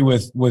agree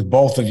with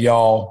both of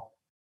y'all.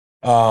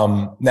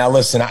 Now,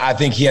 listen, I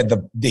think I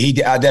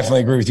definitely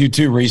agree with you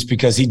too, Rece,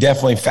 because he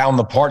definitely found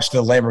the parts to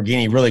the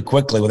Lamborghini really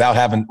quickly without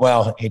having.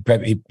 Well, he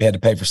had to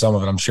pay for some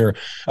of it, I'm sure.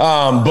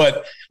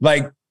 But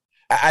like.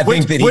 I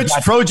think that which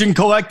Trojan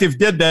collective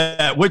did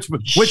that? Which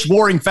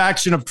warring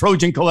faction of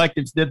Trojan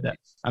collectives did that?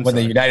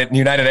 The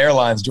United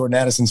Airlines, Jordan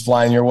Addison's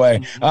flying your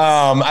way.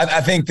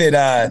 I think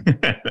that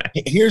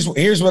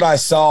here's what I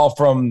saw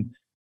from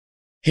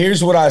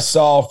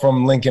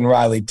Lincoln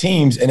Riley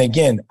teams. And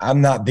again, I'm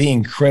not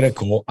being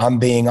critical. I'm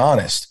being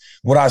honest.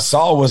 What I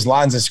saw was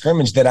lines of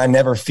scrimmage that I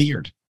never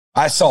feared.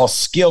 I saw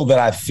skill that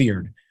I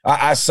feared.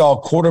 I saw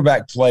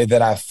quarterback play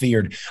that I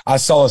feared. I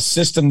saw a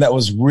system that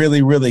was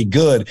really, really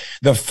good.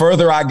 The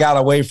further I got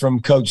away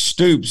from Coach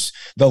Stoops,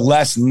 the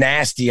less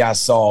nasty I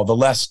saw, the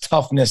less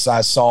toughness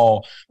I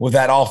saw with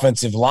that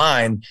offensive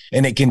line.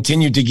 And it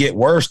continued to get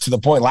worse to the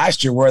point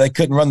last year where they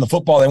couldn't run the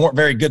football. They weren't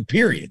very good,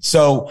 period.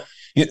 So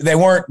they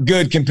weren't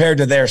good compared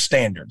to their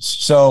standards.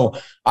 So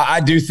I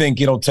do think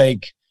it'll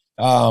take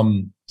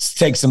some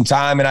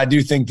time. And I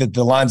do think that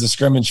the lines of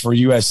scrimmage for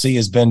USC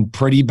has been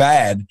pretty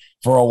bad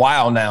for a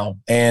while now.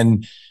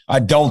 And I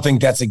don't think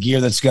that's a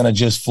gear that's going to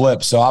just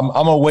flip. So I'm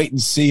going to wait and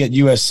see at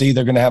USC.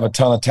 They're going to have a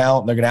ton of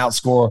talent. They're going to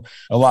outscore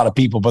a lot of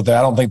people, but I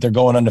don't think they're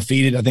going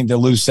undefeated. I think they'll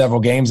lose several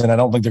games, and I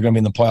don't think they're going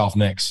to be in the playoff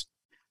mix.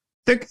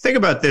 Think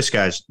about this,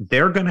 guys.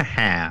 They're going to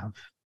have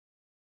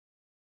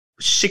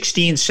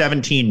 16,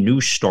 17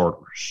 new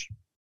starters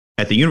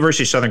at the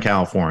University of Southern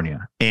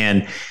California.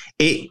 And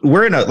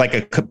we're in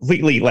a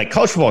completely,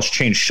 college football has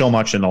changed so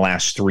much in the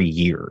last 3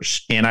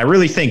 years. And I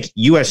really think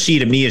USC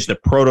to me is the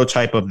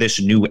prototype of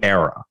this new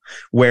era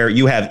where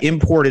you have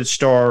imported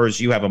stars,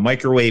 you have a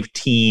microwave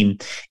team.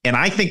 And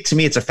I think to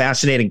me, it's a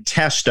fascinating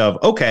test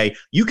of, okay,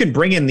 you can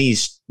bring in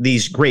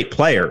these great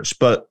players,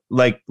 but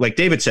like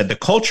David said, the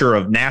culture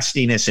of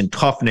nastiness and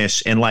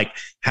toughness and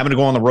having to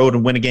go on the road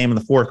and win a game in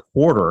the fourth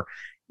quarter,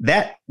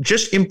 that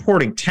just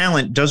importing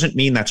talent doesn't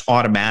mean that's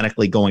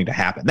automatically going to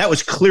happen. That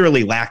was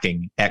clearly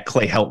lacking at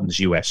Clay Helton's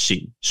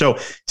USC. So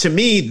to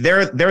me,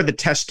 they're the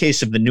test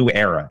case of the new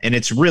era, and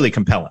it's really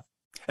compelling.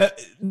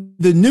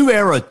 The new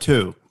era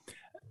too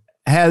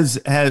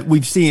has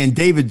we've seen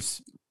David's,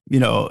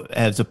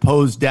 has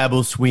opposed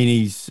Dabo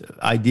Swinney's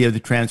idea of the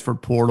transfer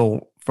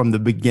portal from the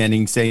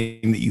beginning,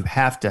 saying that you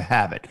have to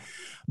have it,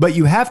 but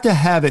you have to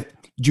have it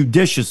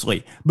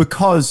judiciously,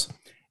 because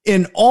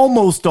in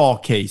almost all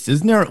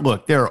cases, there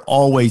are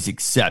always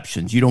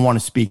exceptions. You don't want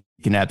to speak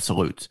in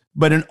absolutes,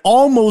 but in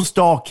almost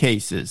all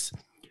cases,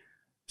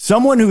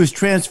 someone who is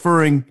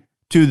transferring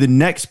to the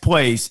next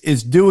place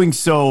is doing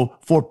so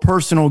for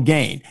personal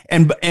gain.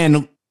 And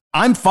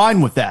I'm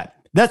fine with that.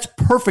 That's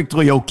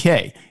perfectly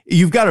okay.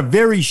 You've got a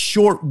very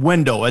short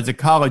window as a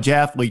college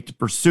athlete to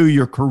pursue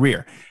your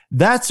career.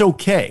 That's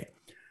okay.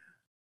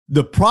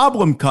 The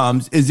problem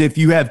comes is if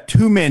you have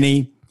too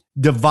many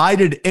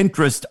divided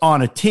interests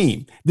on a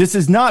team. This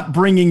is not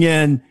bringing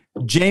in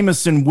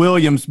Jamison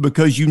Williams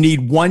because you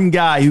need one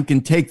guy who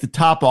can take the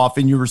top off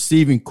in your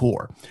receiving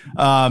core.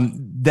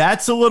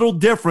 That's a little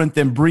different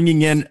than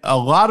bringing in a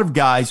lot of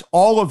guys,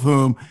 all of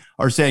whom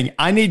are saying,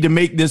 I need to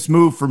make this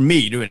move for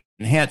me to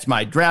enhance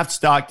my draft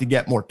stock, to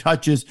get more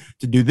touches,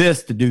 to do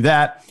this, to do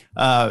that.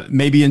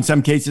 Maybe in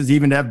some cases,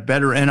 even to have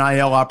better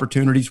NIL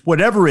opportunities,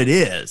 whatever it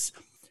is.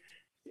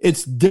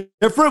 It's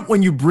different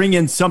when you bring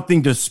in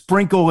something to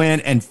sprinkle in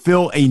and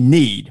fill a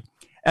need,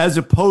 as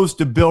opposed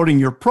to building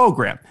your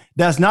program.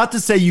 That's not to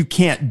say you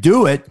can't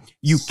do it.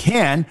 You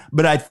can,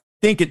 but I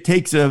think it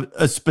takes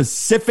a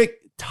specific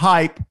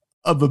type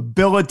of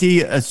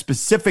ability, a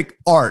specific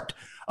art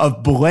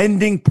of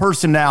blending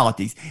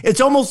personalities.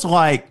 It's almost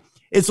like,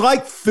 it's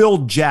like Phil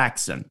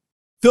Jackson.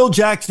 Phil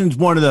Jackson's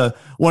one of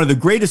the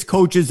greatest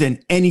coaches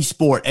in any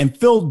sport, and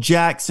Phil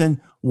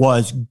Jackson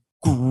was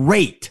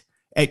great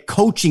at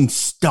coaching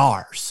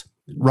stars,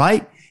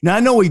 right? Now, I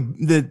know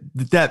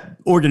that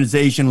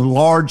organization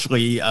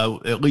largely,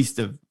 at least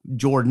of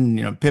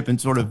Jordan, Pippen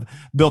sort of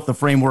built the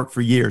framework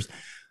for years.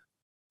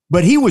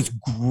 But he was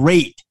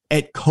great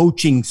at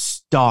coaching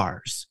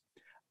stars.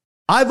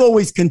 I've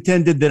always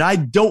contended that I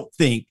don't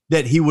think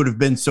that he would have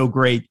been so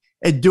great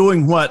at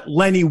doing what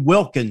Lenny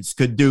Wilkins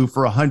could do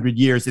for 100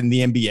 years in the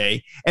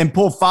NBA and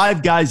pull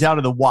 5 guys out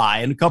of the Y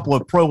and a couple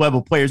of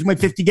pro-level players and win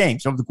 50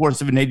 games over the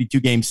course of an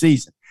 82-game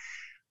season.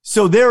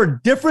 So there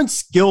are different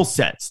skill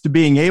sets to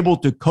being able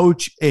to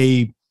coach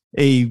a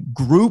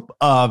group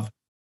of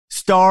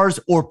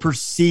stars or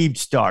perceived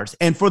stars.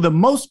 And for the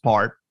most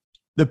part,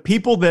 the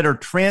people that are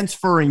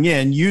transferring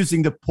in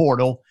using the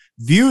portal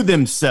view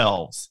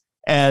themselves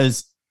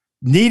as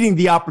needing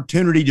the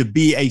opportunity to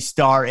be a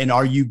star. And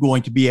are you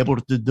going to be able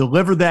to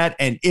deliver that?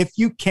 And if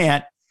you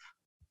can't,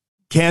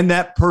 can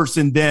that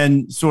person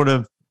then sort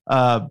of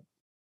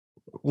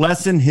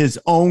lessen his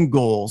own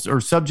goals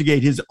or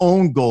subjugate his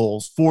own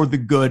goals for the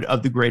good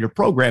of the greater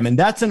program? And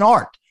that's an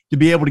art to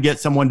be able to get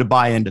someone to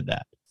buy into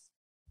that.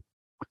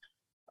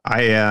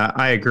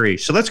 I agree.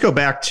 So let's go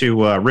back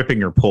to ripping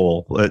your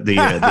poll.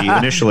 The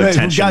initial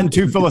intention. We've gotten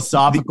too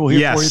philosophical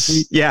here. Yes, for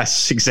you,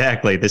 yes,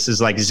 exactly. This is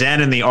like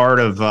Zen and the art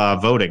of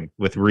voting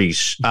with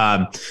Rece.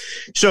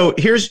 So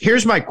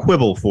here's my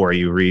quibble for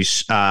you,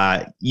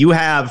 Rece. You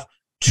have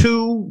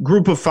 2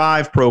 group of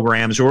 5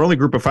 programs, or only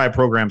group of 5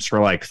 programs for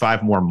like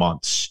 5 more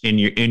months in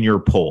your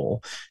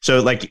poll.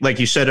 So like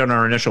you said on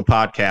our initial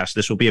podcast,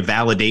 this will be a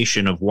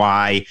validation of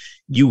why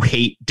you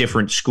hate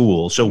different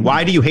schools. So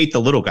why do you hate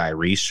the little guy,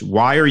 Rece?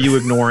 Why are you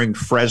ignoring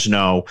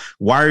Fresno?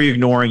 Why are you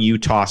ignoring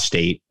Utah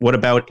State? What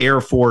about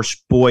Air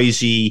Force,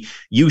 Boise,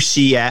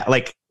 UC?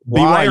 Like,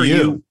 why are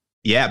you?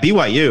 Yeah,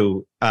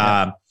 BYU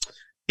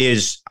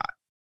is.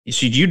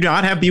 So do you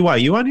not have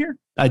BYU on here?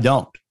 I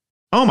don't.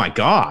 Oh my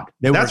God!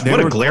 What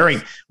a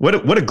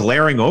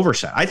glaring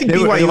oversight. I think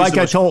BYU like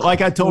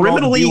I told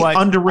criminally all the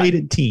BYU,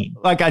 underrated team.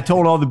 Like I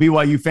told all the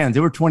BYU fans, they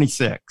were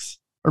 26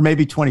 or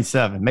maybe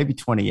 27, maybe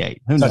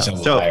 28. Who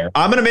knows? So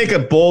I'm going to make a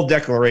bold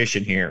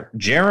declaration here.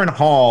 Jaron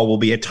Hall will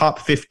be a top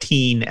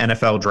 15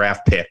 NFL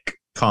draft pick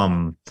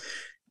come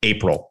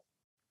April.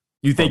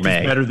 You think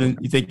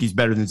he's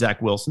better than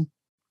Zach Wilson?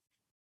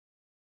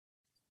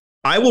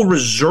 I will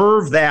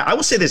reserve that. I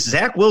will say this: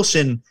 Zach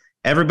Wilson,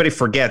 everybody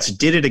forgets,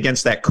 did it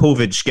against that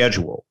COVID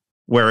schedule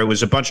where it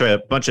was a bunch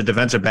of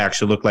defensive backs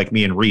who looked like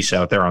me and Rece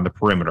out there on the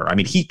perimeter. I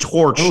mean, he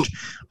torched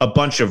a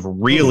bunch of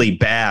really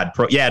bad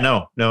we are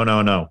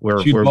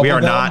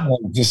not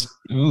just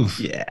oof.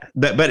 Yeah.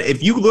 But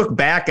if you look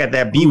back at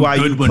that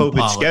BYU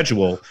COVID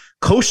schedule,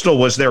 Coastal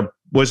was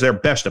their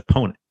best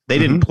opponent. They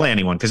didn't play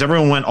anyone because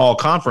everyone went all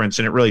conference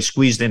and it really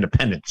squeezed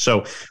Independence.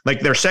 So like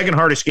their second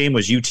hardest game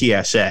was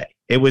UTSA.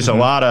 It was a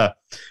lot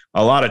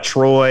of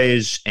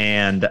Troy's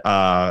and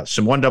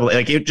some 1AA.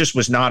 Like it just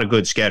was not a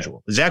good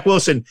schedule. Zach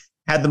Wilson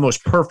had the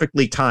most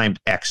perfectly timed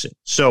exit.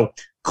 So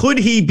could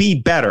he be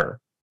better?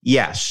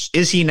 Yes.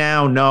 Is he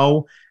now?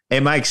 No.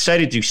 Am I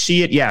excited to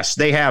see it? Yes.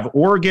 They have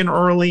Oregon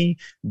early.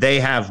 They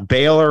have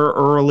Baylor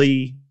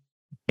early.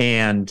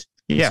 And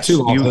yes,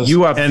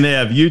 you have, and they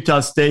have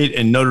Utah State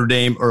and Notre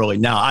Dame early.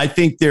 Now, I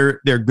think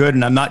they're good,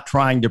 and I'm not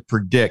trying to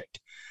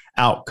predict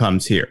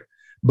outcomes here.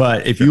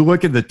 But if you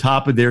look at the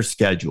top of their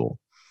schedule,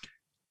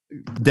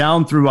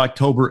 down through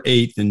October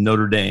 8th in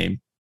Notre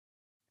Dame,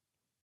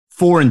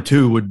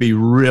 4-2 would be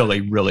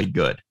really, really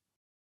good.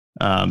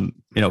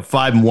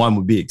 5-1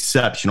 would be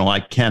exceptional. I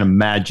can't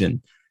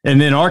imagine.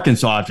 And then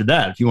Arkansas after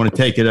that, if you want to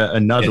take it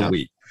another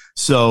week.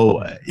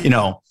 So,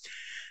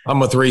 I'm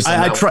with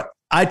Rece.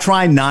 I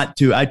try not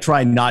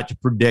to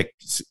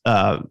predict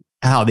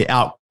how the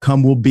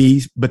outcome will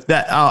be. But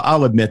that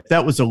I'll admit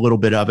that was a little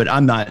bit of it.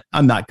 I'm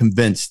not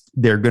convinced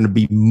they're going to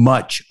be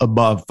much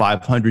above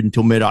 500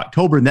 until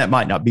mid-October, and that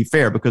might not be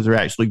fair because they're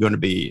actually going to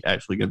be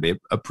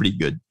a pretty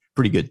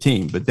good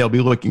team. But they'll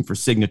be looking for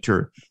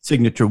signature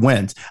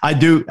wins. I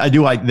do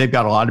like they've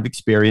got a lot of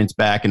experience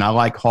back, and I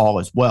like Hall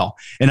as well.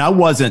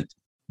 And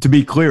to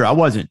be clear, I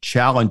wasn't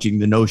challenging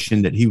the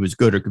notion that he was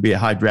good or could be a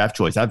high draft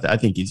choice. I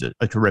think he's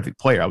a terrific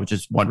player. I was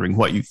just wondering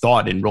what you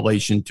thought in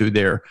relation to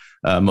their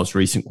most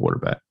recent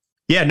quarterback.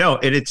 Yeah, no,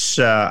 it's.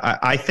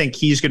 I think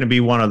he's going to be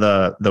one of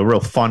the real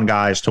fun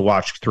guys to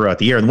watch throughout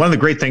the year. And one of the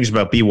great things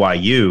about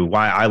BYU,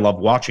 why I love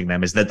watching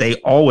them, is that they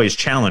always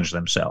challenge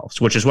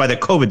themselves, which is why the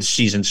COVID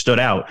season stood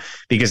out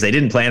because they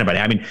didn't play anybody.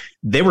 I mean,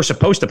 they were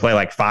supposed to play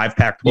like 5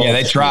 Pac-12. Yeah,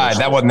 they tried.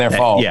 That wasn't their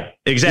fault. Yeah,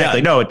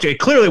 exactly. Yeah. No, it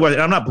clearly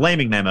wasn't. I'm not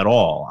blaming them at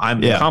all.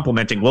 I'm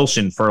complimenting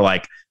Wilson for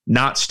like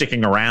not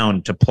sticking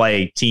around to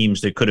play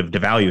teams that could have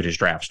devalued his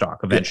draft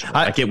stock eventually.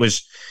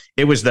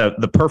 It was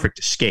the perfect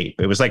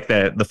escape. It was like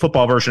the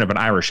football version of an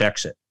Irish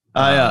exit.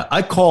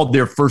 I called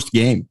their first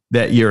game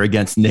that year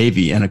against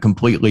Navy in a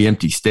completely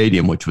empty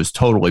stadium, which was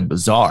totally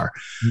bizarre.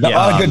 A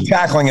lot of good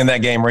tackling in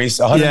that game, Rece.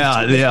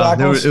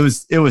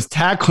 It was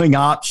tackling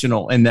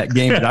optional in that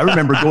game. But I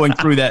remember going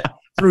through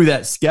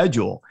that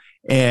schedule.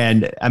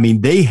 And I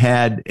mean, they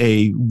had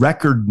a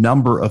record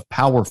number of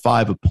Power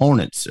 5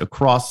 opponents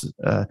across.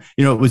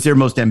 It was their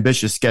most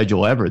ambitious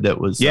schedule ever. That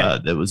was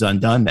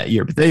undone that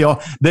year. But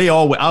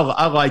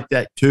I like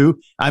that too.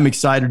 I'm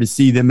excited to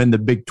see them in the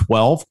Big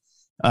 12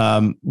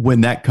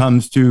 when that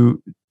comes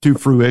to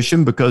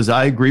fruition, because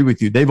I agree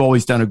with you. They've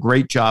always done a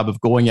great job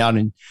of going out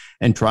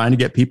and trying to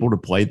get people to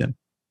play them.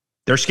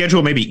 Their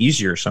schedule may be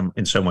easier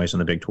in some ways in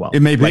the Big 12.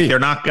 It may be. Like they're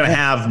not going to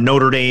have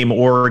Notre Dame,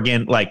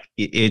 Oregon. Like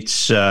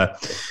it's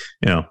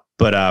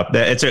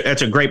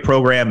it's a great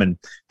program, and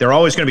they're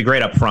always going to be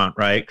great up front,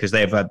 right? Because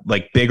they have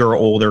like bigger,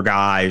 older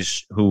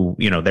guys who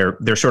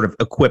they're sort of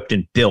equipped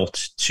and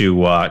built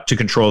to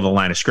control the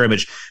line of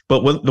scrimmage.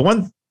 But the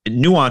one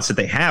nuance that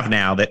they have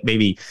now that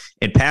maybe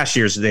in past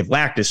years they've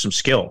lacked is some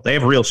skill. They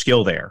have real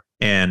skill there.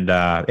 And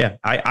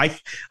I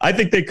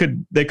think they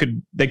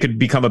could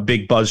become a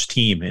big buzz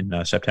team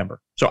in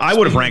September. So I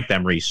would have ranked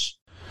them, Rece.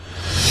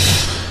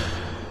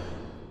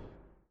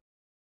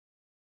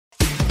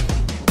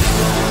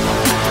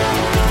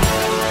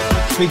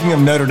 Speaking of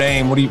Notre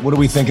Dame, what are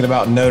we thinking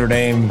about Notre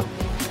Dame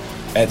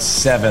at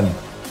 7?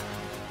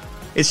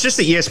 It's just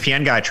the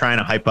ESPN guy trying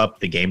to hype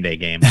up the game day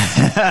game.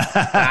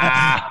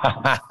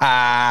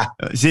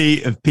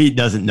 See, if Pete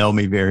doesn't know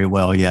me very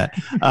well yet.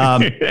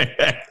 I'm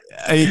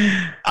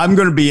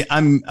going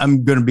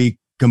to be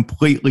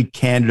completely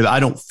candid. I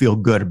don't feel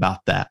good about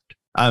that.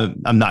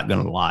 I'm not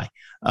going to lie.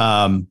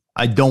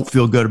 I don't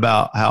feel good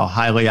about how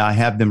highly I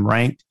have them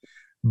ranked.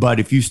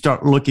 But if you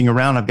start looking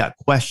around, I've got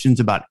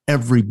questions about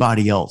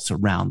everybody else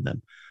around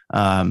them.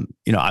 I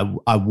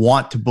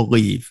want to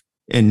believe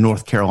in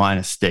North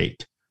Carolina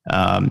State.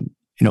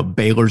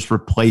 Baylor's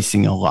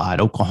replacing a lot.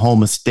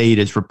 Oklahoma State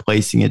is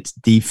replacing its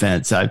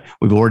defense.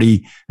 We've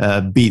already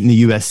beaten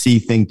the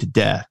USC thing to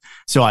death.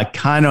 So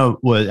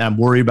I'm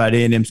worried about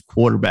A&M's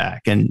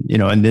quarterback, and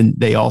then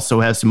they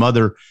also have some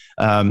other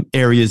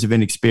areas of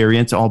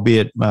inexperience,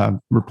 albeit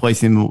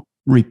replacing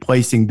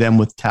them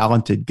with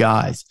talented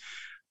guys.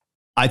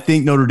 I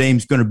think Notre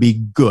Dame's going to be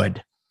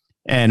good,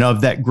 and of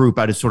that group,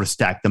 I just sort of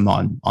stack them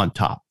on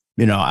top.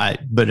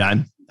 But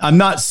I'm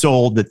not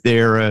sold that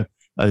they're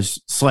a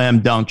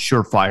slam dunk,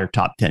 surefire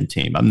top 10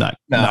 team. I'm not.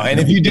 No, and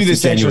if you do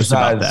this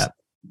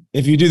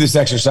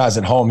exercise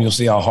at home, you'll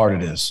see how hard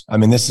it is. I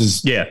mean, this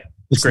is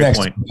it's next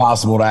to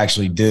impossible to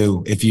actually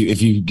do if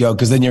you go,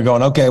 because then you're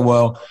going, okay,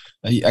 well,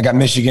 I got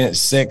Michigan at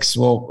 6.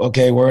 Well,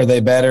 okay, where are they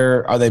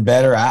better? Are they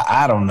better?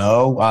 I don't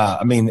know.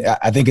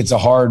 I think it's a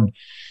hard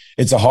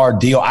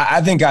deal.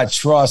 I think I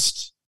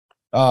trust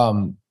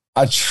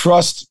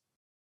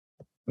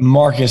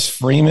Marcus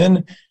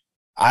Freeman.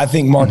 I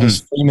think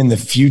Marcus Freeman, the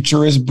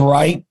future is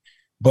bright,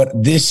 but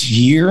this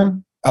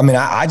year,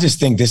 I just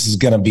think this is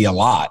going to be a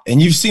lot.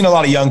 And you've seen a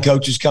lot of young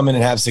coaches come in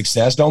and have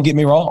success. Don't get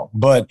me wrong,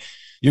 but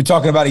you're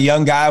talking about a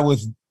young guy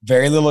with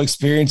very little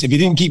experience. If you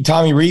didn't keep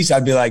Tommy Rece,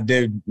 I'd be like,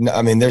 dude,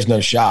 there's no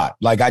shot.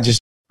 Like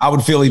I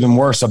would feel even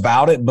worse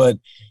about it, but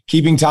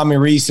keeping Tommy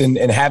Rece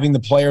and having the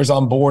players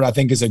on board, I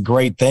think is a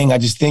great thing. I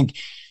just think,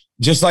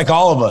 just like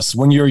all of us,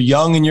 when you're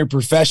young in your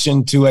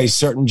profession to a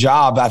certain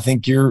job, I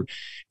think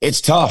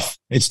it's tough.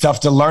 It's tough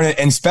to learn it,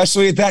 and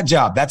especially at that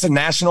job. That's a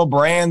national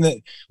brand that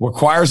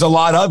requires a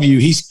lot of you.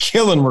 He's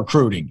killing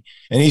recruiting,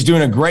 and he's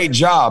doing a great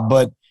job.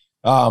 But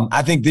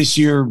I think this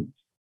year,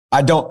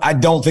 I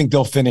don't think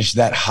they'll finish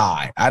that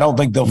high. I don't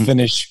think they'll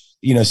finish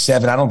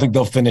 7. I don't think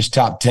they'll finish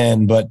top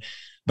 10. But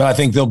I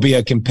think they'll be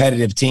a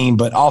competitive team.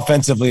 But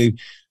offensively,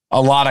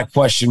 a lot of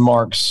question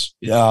marks.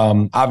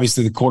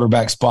 Obviously, the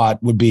quarterback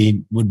spot would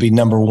be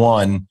number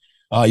one.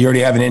 You already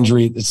have an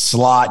injury at the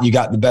slot. You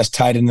got the best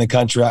tight end in the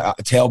country, a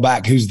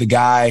tailback. Who's the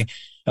guy?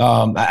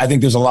 I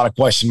think there's a lot of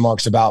question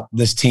marks about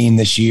this team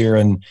this year,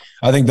 and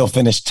I think they'll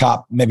finish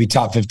maybe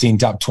top 15,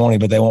 top 20,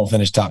 but they won't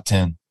finish top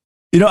 10.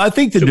 I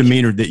think the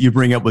demeanor that you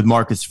bring up with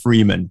Marcus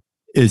Freeman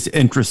is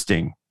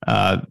interesting.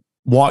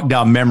 Walk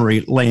down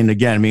memory lane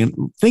again. I mean,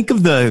 think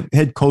of the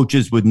head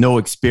coaches with no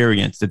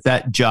experience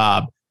that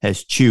job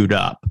has chewed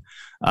up.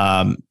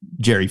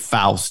 Jerry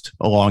Faust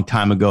a long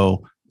time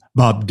ago,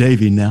 Bob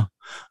Davie now,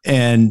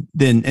 and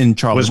then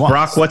Charlie was Watts.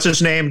 Brock. What's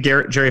his name?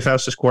 Jerry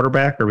Faust's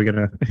quarterback. Are we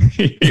gonna?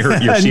 your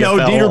No,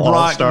 Dieter Brock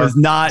all-star? was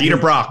not. Dieter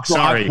Brock.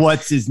 Sorry,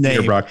 what's his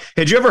name? Dieter Brock.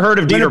 Had you ever heard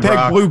of Winnipeg Dieter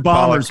Brock? Blue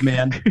Bombers,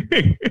 man.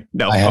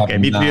 No, I okay,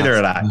 neither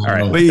did I. All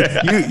right. Well,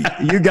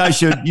 you guys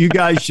should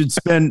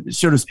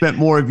have spent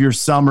more of your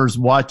summers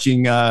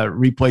watching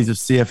replays of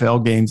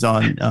CFL games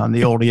on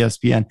the old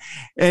ESPN.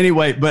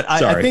 Anyway, but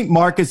I think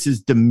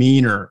Marcus's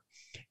demeanor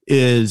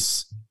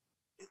is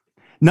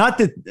not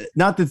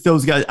that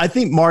those guys. I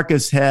think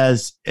Marcus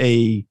has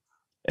an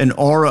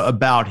aura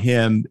about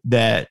him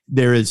that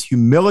there is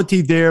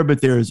humility there,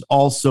 but there is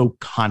also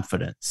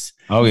confidence.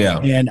 Oh yeah,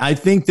 and I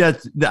think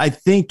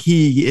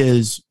he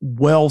is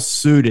well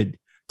suited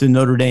to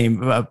Notre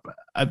Dame.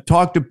 I've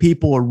talked to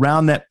people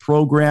around that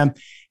program.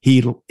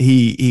 He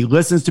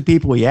listens to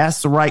people. He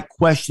asks the right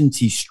questions.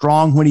 He's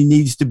strong when he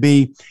needs to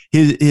be.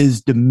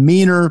 His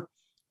demeanor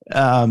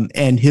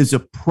and his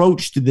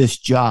approach to this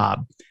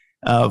job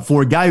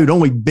for a guy who'd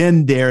only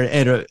been there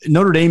at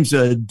Notre Dame's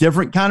a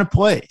different kind of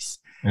place.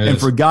 And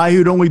for a guy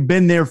who'd only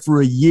been there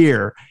for a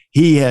year,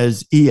 he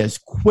has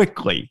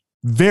quickly,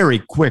 very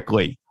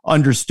quickly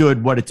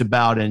understood what it's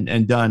about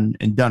and done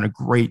a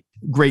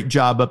great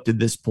job up to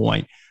this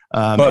point.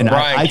 But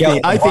I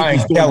think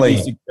he's going to be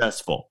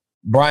successful.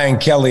 Brian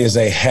Kelly is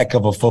a heck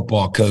of a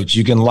football coach.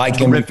 You can like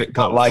him, you can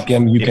not like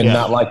him. You can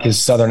not like his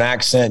Southern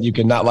accent. You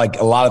can not like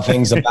a lot of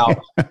things about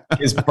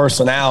his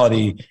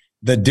personality.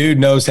 The dude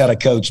knows how to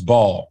coach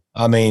ball.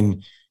 I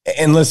mean,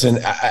 and listen,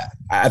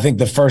 I think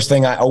the first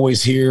thing I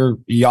always hear,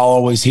 y'all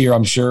always hear,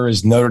 I'm sure,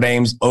 is Notre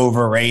Dame's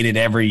overrated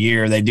every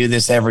year. They do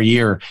this every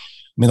year. I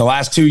mean, the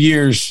last 2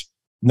 years,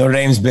 Notre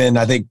Dame's been,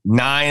 I think,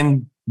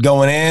 9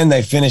 going in.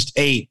 They finished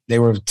 8. They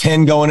were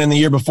 10 going in the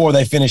year before.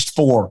 They finished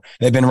 4.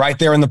 They've been right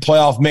there in the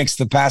playoff mix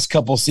the past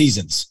couple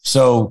seasons.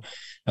 So,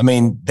 I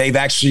mean, they've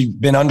actually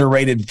been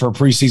underrated for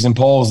preseason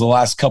polls the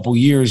last couple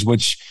years,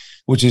 which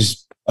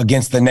is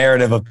against the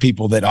narrative of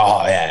people that,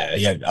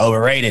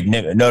 overrated.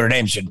 Notre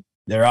Dame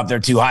they're up there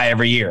too high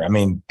every year. I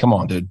mean, come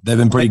on, dude. They've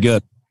been pretty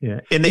good.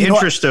 Yeah. In the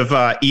interest of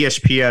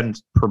ESPN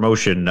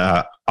promotion,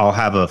 I'll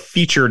have a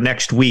feature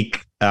next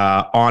week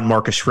on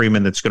Marcus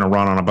Freeman that's going to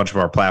run on a bunch of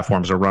our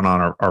platforms or run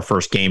on our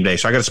first game day.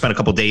 So I got to spend a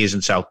couple days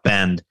in South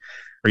Bend.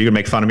 Are you going to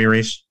make fun of me,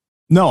 Rece?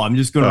 No, I'm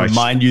just going to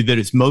remind you that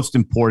it's most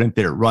important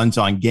that it runs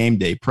on game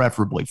day,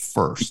 preferably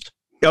first.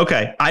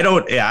 Okay. I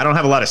don't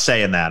have a lot of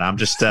say in that. I'm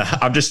just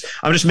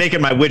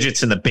making my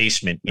widgets in the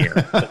basement here.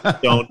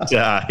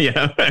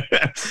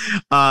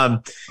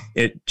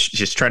 It's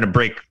just trying to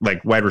break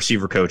like wide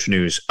receiver coach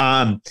news.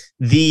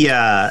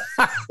 The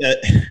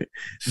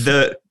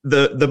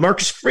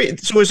Marcus Free.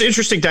 So it was an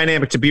interesting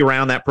dynamic to be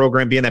around that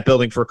program, be in that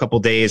building for a couple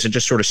of days and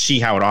just sort of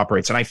see how it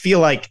operates. And I feel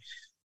like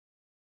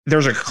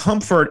there's a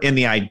comfort in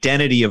the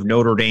identity of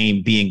Notre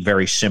Dame being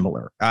very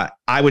similar.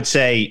 I would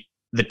say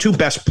the 2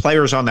 best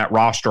players on that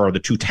roster are the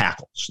 2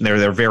 tackles.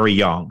 They're very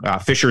young.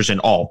 Fishers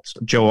and Alt,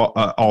 Joe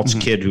Alt's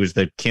kid, who is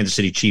the Kansas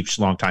City Chiefs'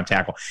 longtime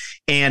tackle.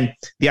 And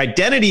the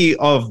identity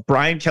of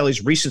Brian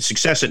Kelly's recent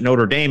success at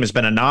Notre Dame has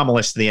been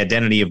anomalous to the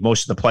identity of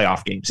most of the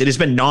playoff games. It has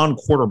been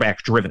non-quarterback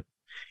driven.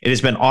 It has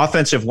been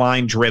offensive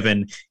line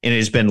driven, and it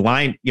has been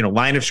line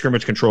of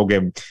scrimmage control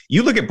game.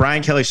 You look at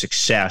Brian Kelly's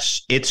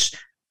success, it's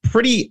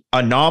pretty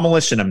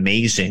anomalous and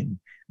amazing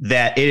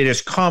that it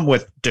has come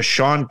with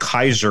Deshaun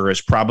Kaiser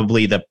as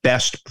probably the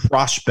best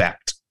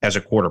prospect as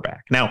a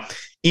quarterback. Now,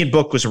 Ian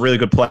Book was a really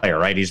good player,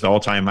 right? He's the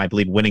all-time, I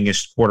believe,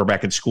 winningest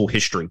quarterback in school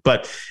history.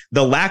 But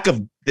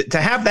to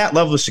have that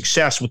level of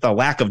success with the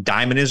lack of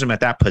dynamism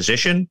at that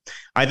position,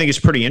 I think is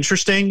pretty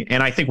interesting.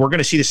 And I think we're going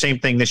to see the same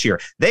thing this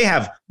year. They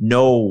have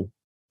no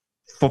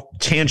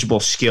tangible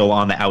skill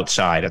on the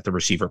outside at the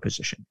receiver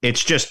position.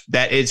 It's just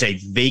that is a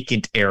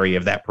vacant area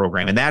of that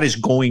program, and that is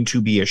going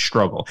to be a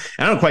struggle.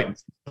 And I don't quite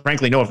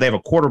frankly know if they have a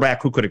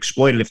quarterback who could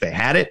exploit it if they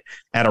had it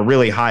at a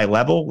really high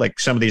level, like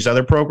some of these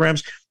other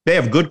programs. They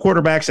have good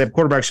quarterbacks. They have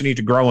quarterbacks who need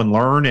to grow and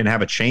learn and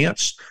have a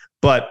chance.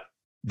 But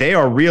they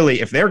are really,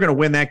 if they're going to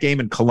win that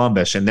game in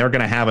Columbus and they're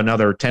going to have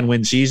another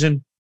 10-win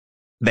season,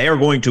 they are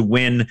going to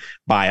win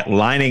by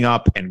lining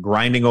up and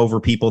grinding over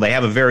people. They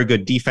have a very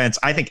good defense.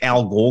 I think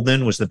Al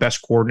Golden was the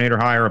best coordinator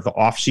hire of the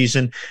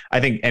offseason.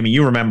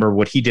 You remember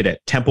what he did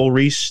at Temple,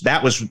 Rece?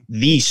 That was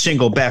the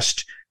single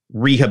best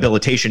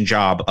rehabilitation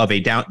job of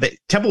a down.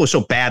 Temple was so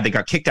bad they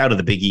got kicked out of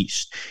the Big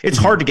East. It's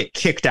hard to get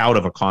kicked out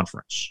of a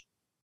conference.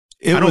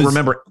 I don't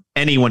remember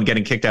anyone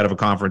getting kicked out of a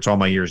conference all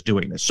my years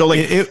doing this. So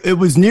it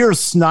was near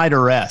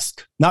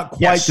Snyder-esque, not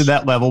quite to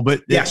that level,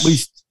 but at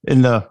least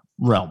in the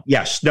realm.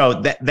 Yes. No,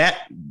 they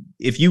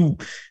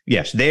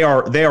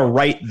are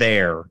right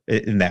there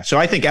in that. So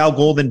I think Al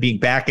Golden being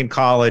back in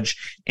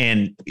college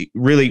and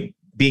really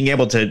being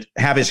able to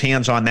have his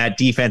hands on that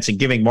defense and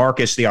giving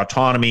Marcus the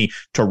autonomy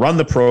to run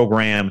the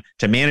program,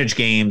 to manage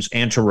games,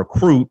 and to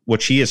recruit,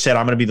 which he has said,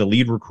 I'm going to be the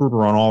lead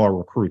recruiter on all our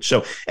recruits.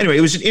 So anyway,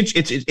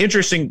 it's an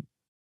interesting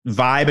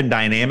vibe and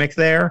dynamic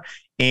there.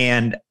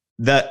 And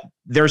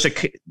there's you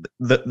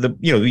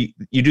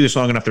do this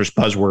long enough, there's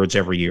buzzwords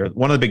every year.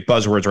 One of the big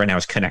buzzwords right now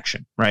is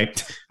connection,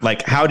 right?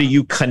 Like, how do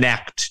you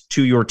connect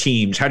to your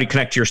teams? How do you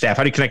connect to your staff?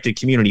 How do you connect to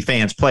community,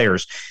 fans,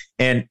 players?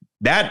 And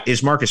that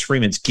is Marcus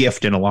Freeman's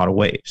gift in a lot of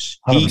ways.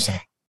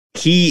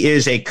 He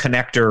is a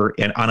connector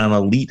on an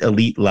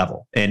elite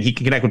level, and he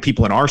can connect with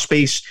people in our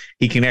space.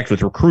 He can connect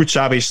with recruits,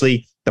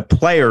 obviously. The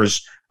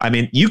players, I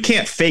mean, you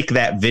can't fake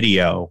that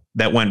video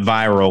that went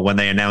viral when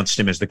they announced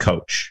him as the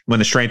coach, when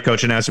the strength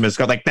coach announced him as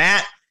coach, like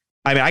that.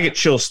 I mean, I get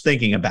chills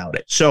thinking about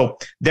it. So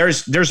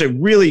there's a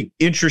really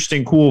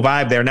interesting, cool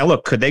vibe there. Now,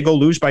 look, could they go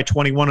lose by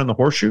 21 in the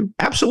Horseshoe?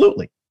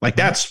 Absolutely. Like,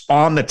 that's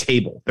on the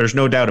table. There's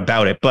no doubt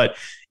about it. But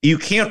you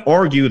can't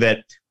argue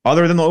that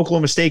other than the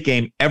Oklahoma State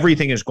game,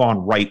 everything has gone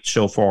right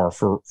so far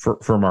for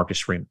Marcus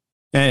Freeman.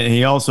 And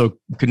he also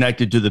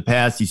connected to the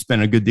past. He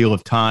spent a good deal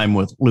of time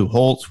with Lou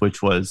Holtz,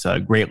 which was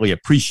greatly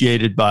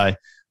appreciated by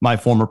my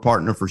former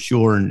partner for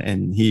sure.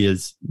 And he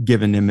has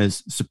given him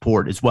his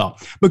support as well.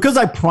 Because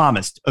I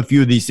promised a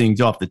few of these things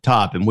off the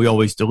top, and we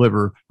always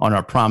deliver on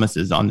our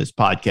promises on this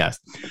podcast.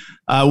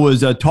 I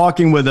was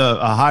talking with a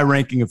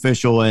high-ranking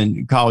official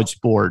in college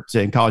sports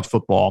and college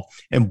football.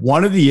 And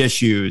one of the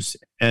issues,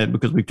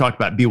 because we've talked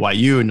about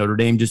BYU and Notre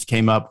Dame just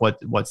came up,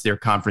 what's their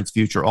conference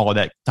future, all of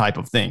that type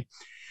of thing.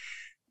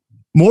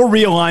 More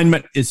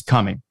realignment is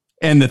coming.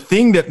 And the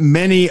thing that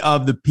many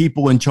of the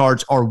people in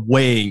charge are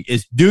weighing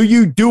is, do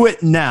you do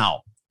it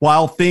now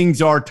while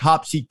things are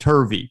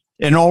topsy-turvy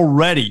and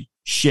already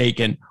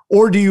shaken,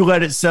 or do you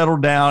let it settle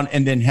down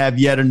and then have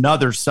yet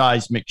another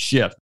seismic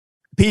shift?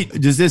 Pete,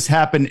 does this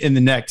happen in the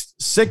next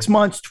 6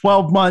 months,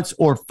 12 months,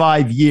 or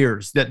 5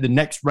 years, that the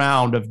next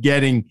round of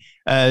getting,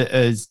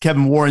 as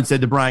Kevin Warren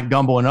said to Bryant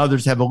Gumbel and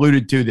others have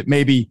alluded to, that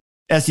maybe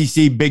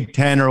SEC, Big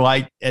Ten are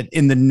like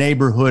in the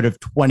neighborhood of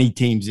 20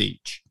 teams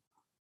each?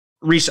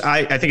 Rece,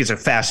 I think it's a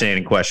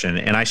fascinating question,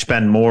 and I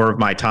spend more of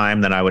my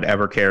time than I would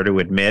ever care to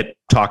admit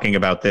talking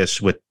about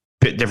this with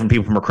different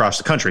people from across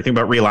the country. Think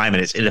about realignment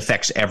is it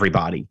affects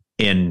everybody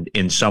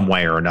in some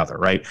way or another,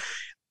 right?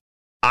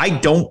 I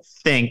don't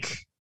think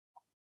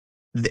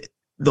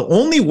the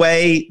only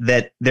way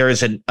that there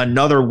is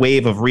another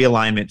wave of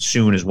realignment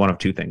soon is one of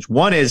two things.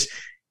 One is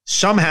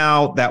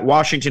somehow that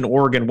Washington,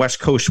 Oregon,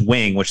 West Coast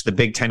wing, which the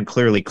Big Ten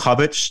clearly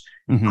covets,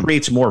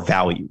 creates more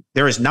value.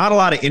 There is not a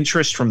lot of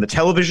interest from the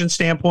television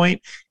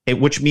standpoint,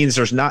 which means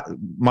there's not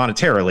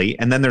monetarily,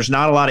 and then there's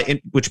not a lot of,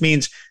 which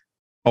means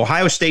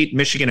Ohio State,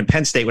 Michigan, and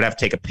Penn State would have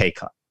to take a pay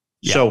cut.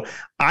 Yeah. So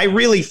I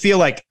really feel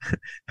like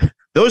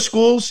those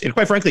schools, and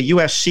quite frankly,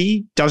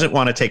 USC doesn't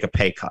want to take a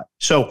pay cut.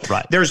 So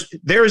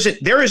there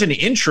is an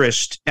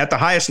interest at the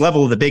highest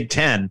level of the Big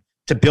Ten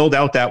to build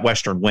out that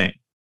Western wing,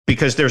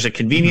 because there's a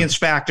convenience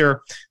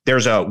factor,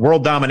 there's a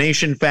world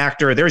domination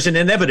factor, there's an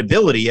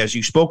inevitability, as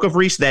you spoke of,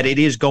 Rece, that it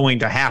is going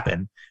to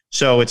happen.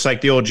 So it's like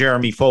the old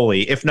Jeremy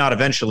Foley, if not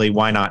eventually,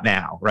 why not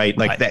now, right?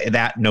 Like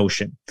that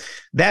notion.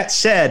 That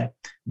said,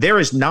 there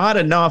is not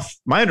enough,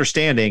 my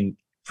understanding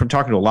from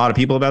talking to a lot of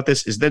people about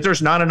this is that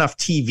there's not enough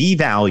TV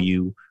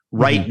value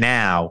right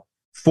now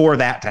for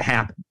that to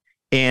happen.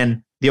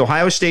 And the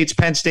Ohio States,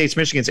 Penn States,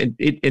 Michigans,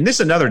 and this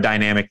is another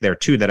dynamic there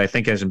too that I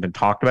think hasn't been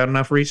talked about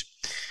enough, Rece.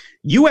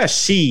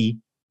 USC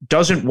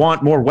doesn't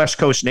want more West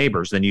Coast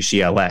neighbors than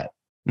UCLA.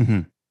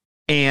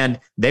 And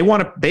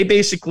they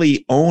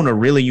basically own a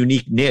really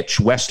unique niche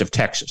west of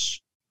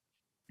Texas.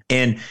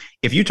 And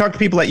if you talk to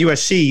people at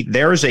USC,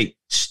 there is a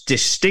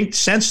distinct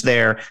sense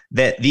there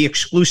that the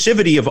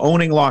exclusivity of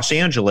owning Los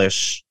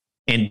Angeles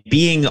and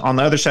being on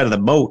the other side of the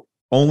moat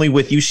only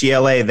with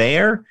UCLA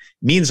there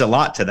means a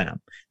lot to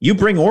them. You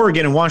bring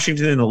Oregon and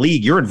Washington in the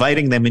league, you're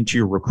inviting them into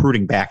your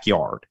recruiting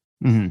backyard.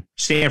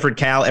 Stanford,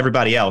 Cal,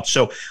 everybody else.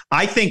 So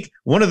I think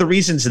one of the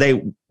reasons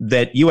that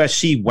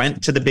USC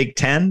went to the Big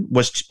Ten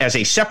was as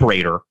a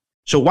separator.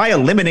 So why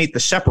eliminate the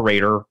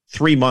separator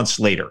 3 months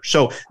later?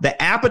 So the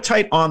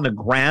appetite on the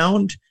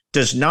ground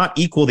does not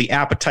equal the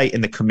appetite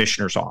in the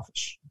commissioner's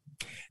office.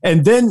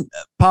 And then,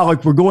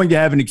 Pollock, we're going to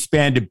have an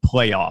expanded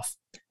playoff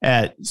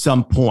at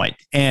some point.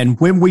 And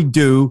when we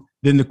do,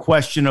 then the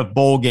question of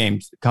bowl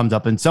games comes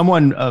up. And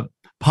someone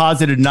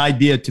posited an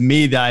idea to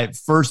me that I at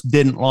first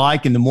didn't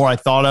like. And the more I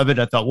thought of it,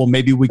 I thought, well,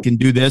 maybe we can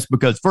do this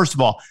because, first of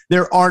all,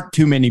 there aren't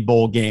too many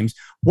bowl games.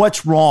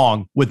 What's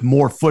wrong with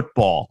more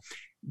football?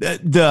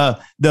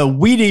 The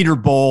Weed Eater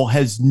Bowl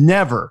has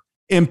never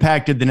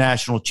impacted the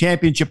national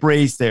championship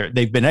race.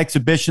 They've been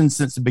exhibitions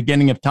since the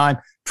beginning of time.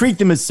 Treat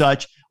them as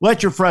such.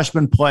 Let your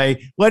freshmen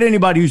play. Let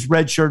anybody who's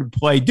redshirted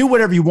play. Do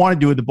whatever you want to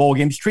do with the bowl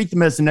games. Treat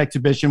them as an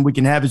exhibition. We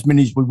can have as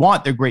many as we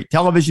want. They're great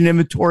television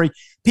inventory.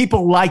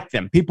 People like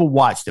them. People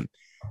watch them.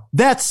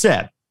 That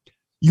said,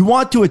 you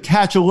want to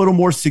attach a little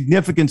more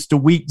significance to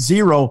week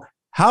 0.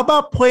 How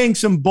about playing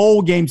some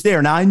bowl games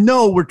there? Now, I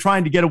know we're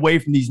trying to get away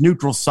from these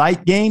neutral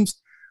site games,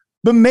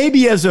 but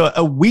maybe as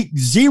a week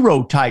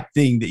 0 type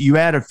thing that you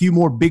add a few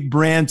more big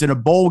brands in a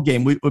bowl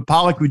game.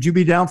 Pollock, would you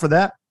be down for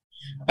that?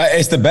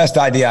 It's the best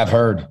idea I've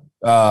heard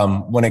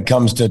when it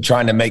comes to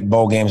trying to make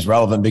bowl games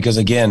relevant, because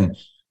again,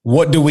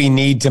 what do we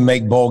need to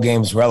make bowl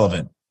games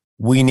relevant?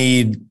 We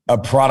need a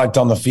product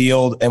on the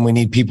field and we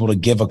need people to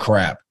give a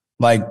crap.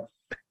 Like,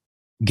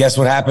 guess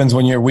what happens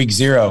when you're week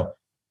 0?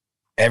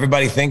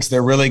 Everybody thinks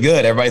they're really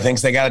good. Everybody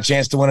thinks they got a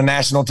chance to win a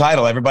national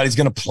title. Everybody's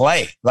going to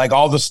play. Like,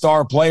 all the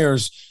star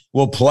players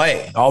will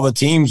play. All the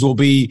teams will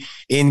be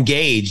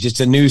engaged. It's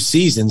a new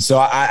season. So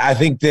I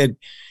think that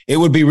it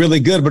would be really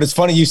good. But it's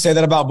funny you say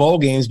that about bowl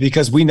games,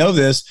 because we know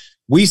this.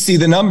 We see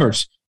the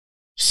numbers.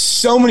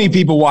 So many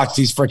people watch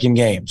these freaking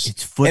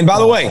games. And by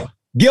the way,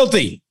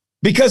 guilty,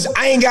 because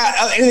I ain't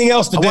got anything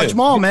else to do. Watch them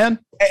all, man.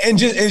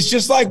 And it's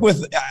just like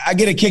I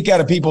get a kick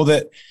out of people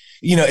that,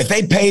 if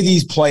they pay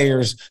these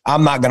players,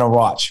 I'm not going to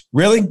watch.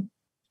 Really?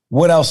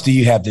 What else do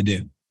you have to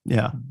do?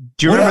 Yeah.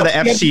 Do you remember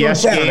the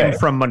FCS game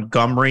from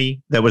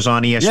Montgomery that was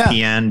on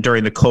ESPN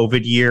during the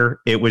COVID year?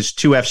 It was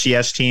 2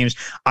 FCS teams.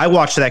 I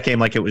watched that game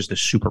like it was the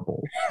Super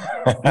Bowl.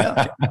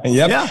 Yep.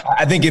 Yeah.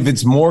 I think if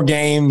it's more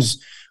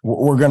games,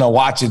 we're going to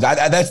watch it.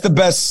 That's the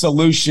best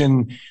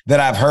solution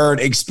that I've heard.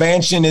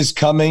 Expansion is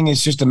coming.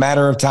 It's just a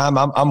matter of time.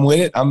 I'm with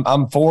it.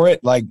 I'm for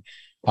it. Like,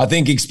 I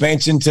think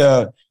expansion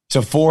to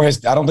 4 I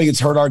don't think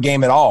it's hurt our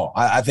game at all.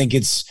 I think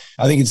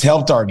it's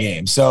helped our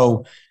game.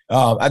 So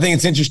I think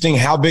it's interesting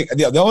how big.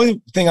 The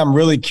only thing I'm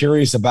really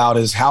curious about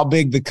is how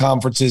big the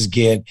conferences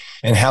get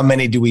and how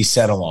many do we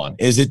settle on.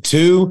 Is it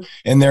 2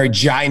 and they're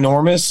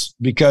ginormous?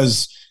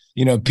 Because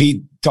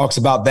Pete talks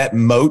about that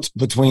moat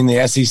between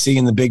the SEC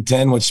and the Big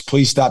Ten, which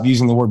please stop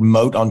using the word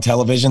moat on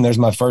television. There's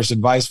my first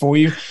advice for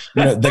you.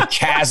 The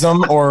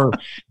chasm, or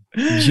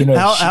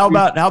how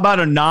about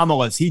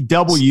anomalous? He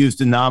double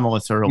used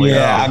anomalous earlier.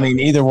 Yeah, I mean,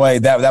 either way,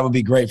 that would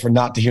be great for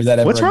not to hear that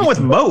ever. What's wrong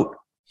with moat?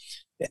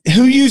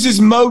 Who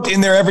uses moat in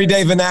their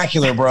everyday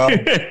vernacular, bro?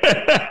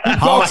 Who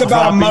talks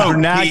about a moat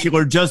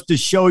vernacular, Pete? Just to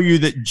show you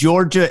that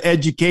Georgia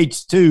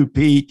educates too,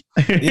 Pete.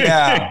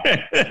 Yeah.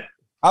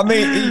 I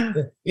mean,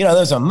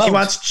 there's a moat. He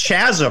wants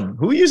chasm.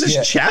 Who uses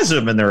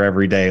chasm in their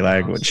everyday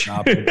language?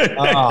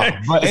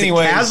 But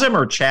anyway, chasm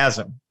or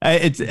chasm?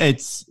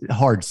 It's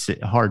hard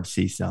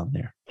C sound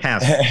there.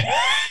 Chasm.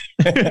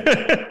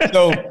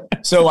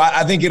 So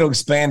I think it'll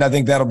expand. I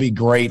think that'll be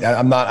great.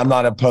 I'm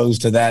not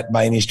opposed to that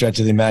by any stretch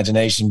of the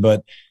imagination,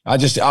 but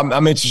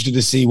I'm interested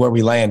to see where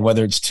we land,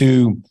 whether it's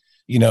 2,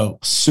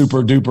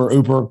 super duper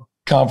uber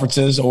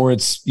conferences, or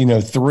it's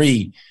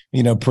 3,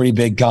 pretty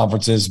big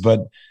conferences.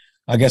 But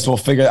I guess we'll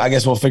figure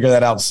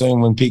that out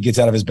soon when Pete gets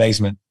out of his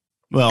basement.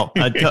 Well,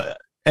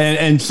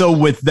 and so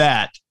with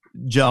that,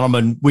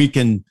 gentlemen, we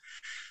can,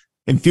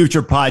 in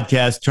future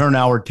podcasts, turn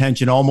our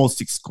attention almost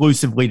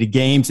exclusively to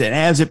games. And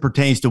as it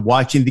pertains to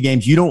watching the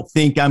games, you don't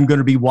think I'm going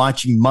to be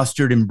watching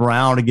Mustard and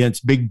Brown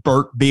against Big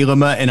Bert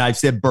Bielema. And I've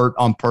said Bert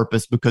on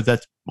purpose because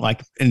that's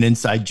like an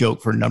inside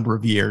joke for a number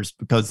of years,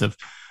 because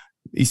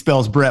he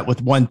spells Brett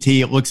with 1 T.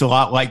 It looks a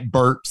lot like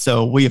Bert.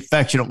 So we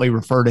affectionately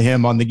refer to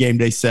him on the game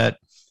day set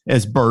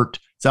as Bert.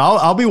 So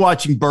I'll be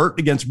watching Bert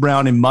against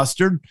Brown and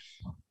Mustard.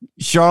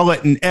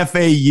 Charlotte and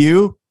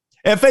FAU.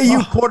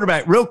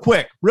 Quarterback, real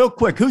quick.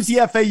 Who's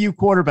the FAU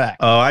quarterback?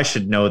 Oh, I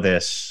should know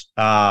this.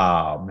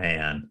 Oh,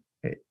 man.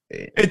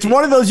 It's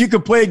one of those you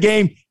could play a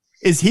game.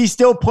 Is he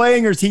still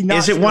playing, or is he not?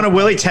 Is it one of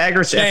Willie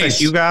Taggart's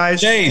FSU guys?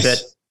 Chase.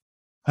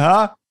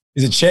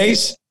 Is it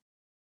Chase?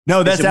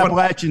 No, that's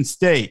Appalachian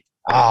State.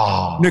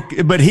 Oh.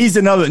 But he's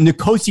another,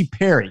 Nkosi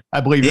Perry, I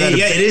believe. Yeah,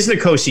 it is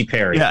Nkosi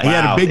Perry. Yeah, he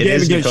had a big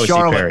game against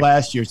Charlotte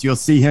last year, so you'll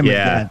see him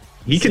again.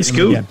 He can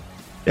scoot.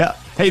 Yeah.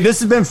 Hey, this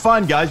has been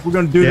fun, guys. We're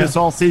going to do this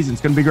all season.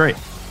 It's going to be great.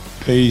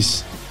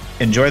 Peace.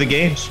 Enjoy the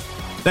games.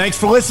 Thanks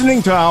for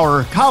listening to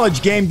our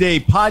College Game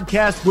Day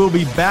podcast. We'll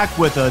be back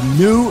with a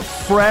new,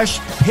 fresh,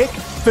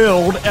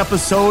 pick-filled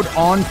episode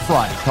on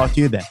Friday. Talk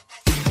to you then.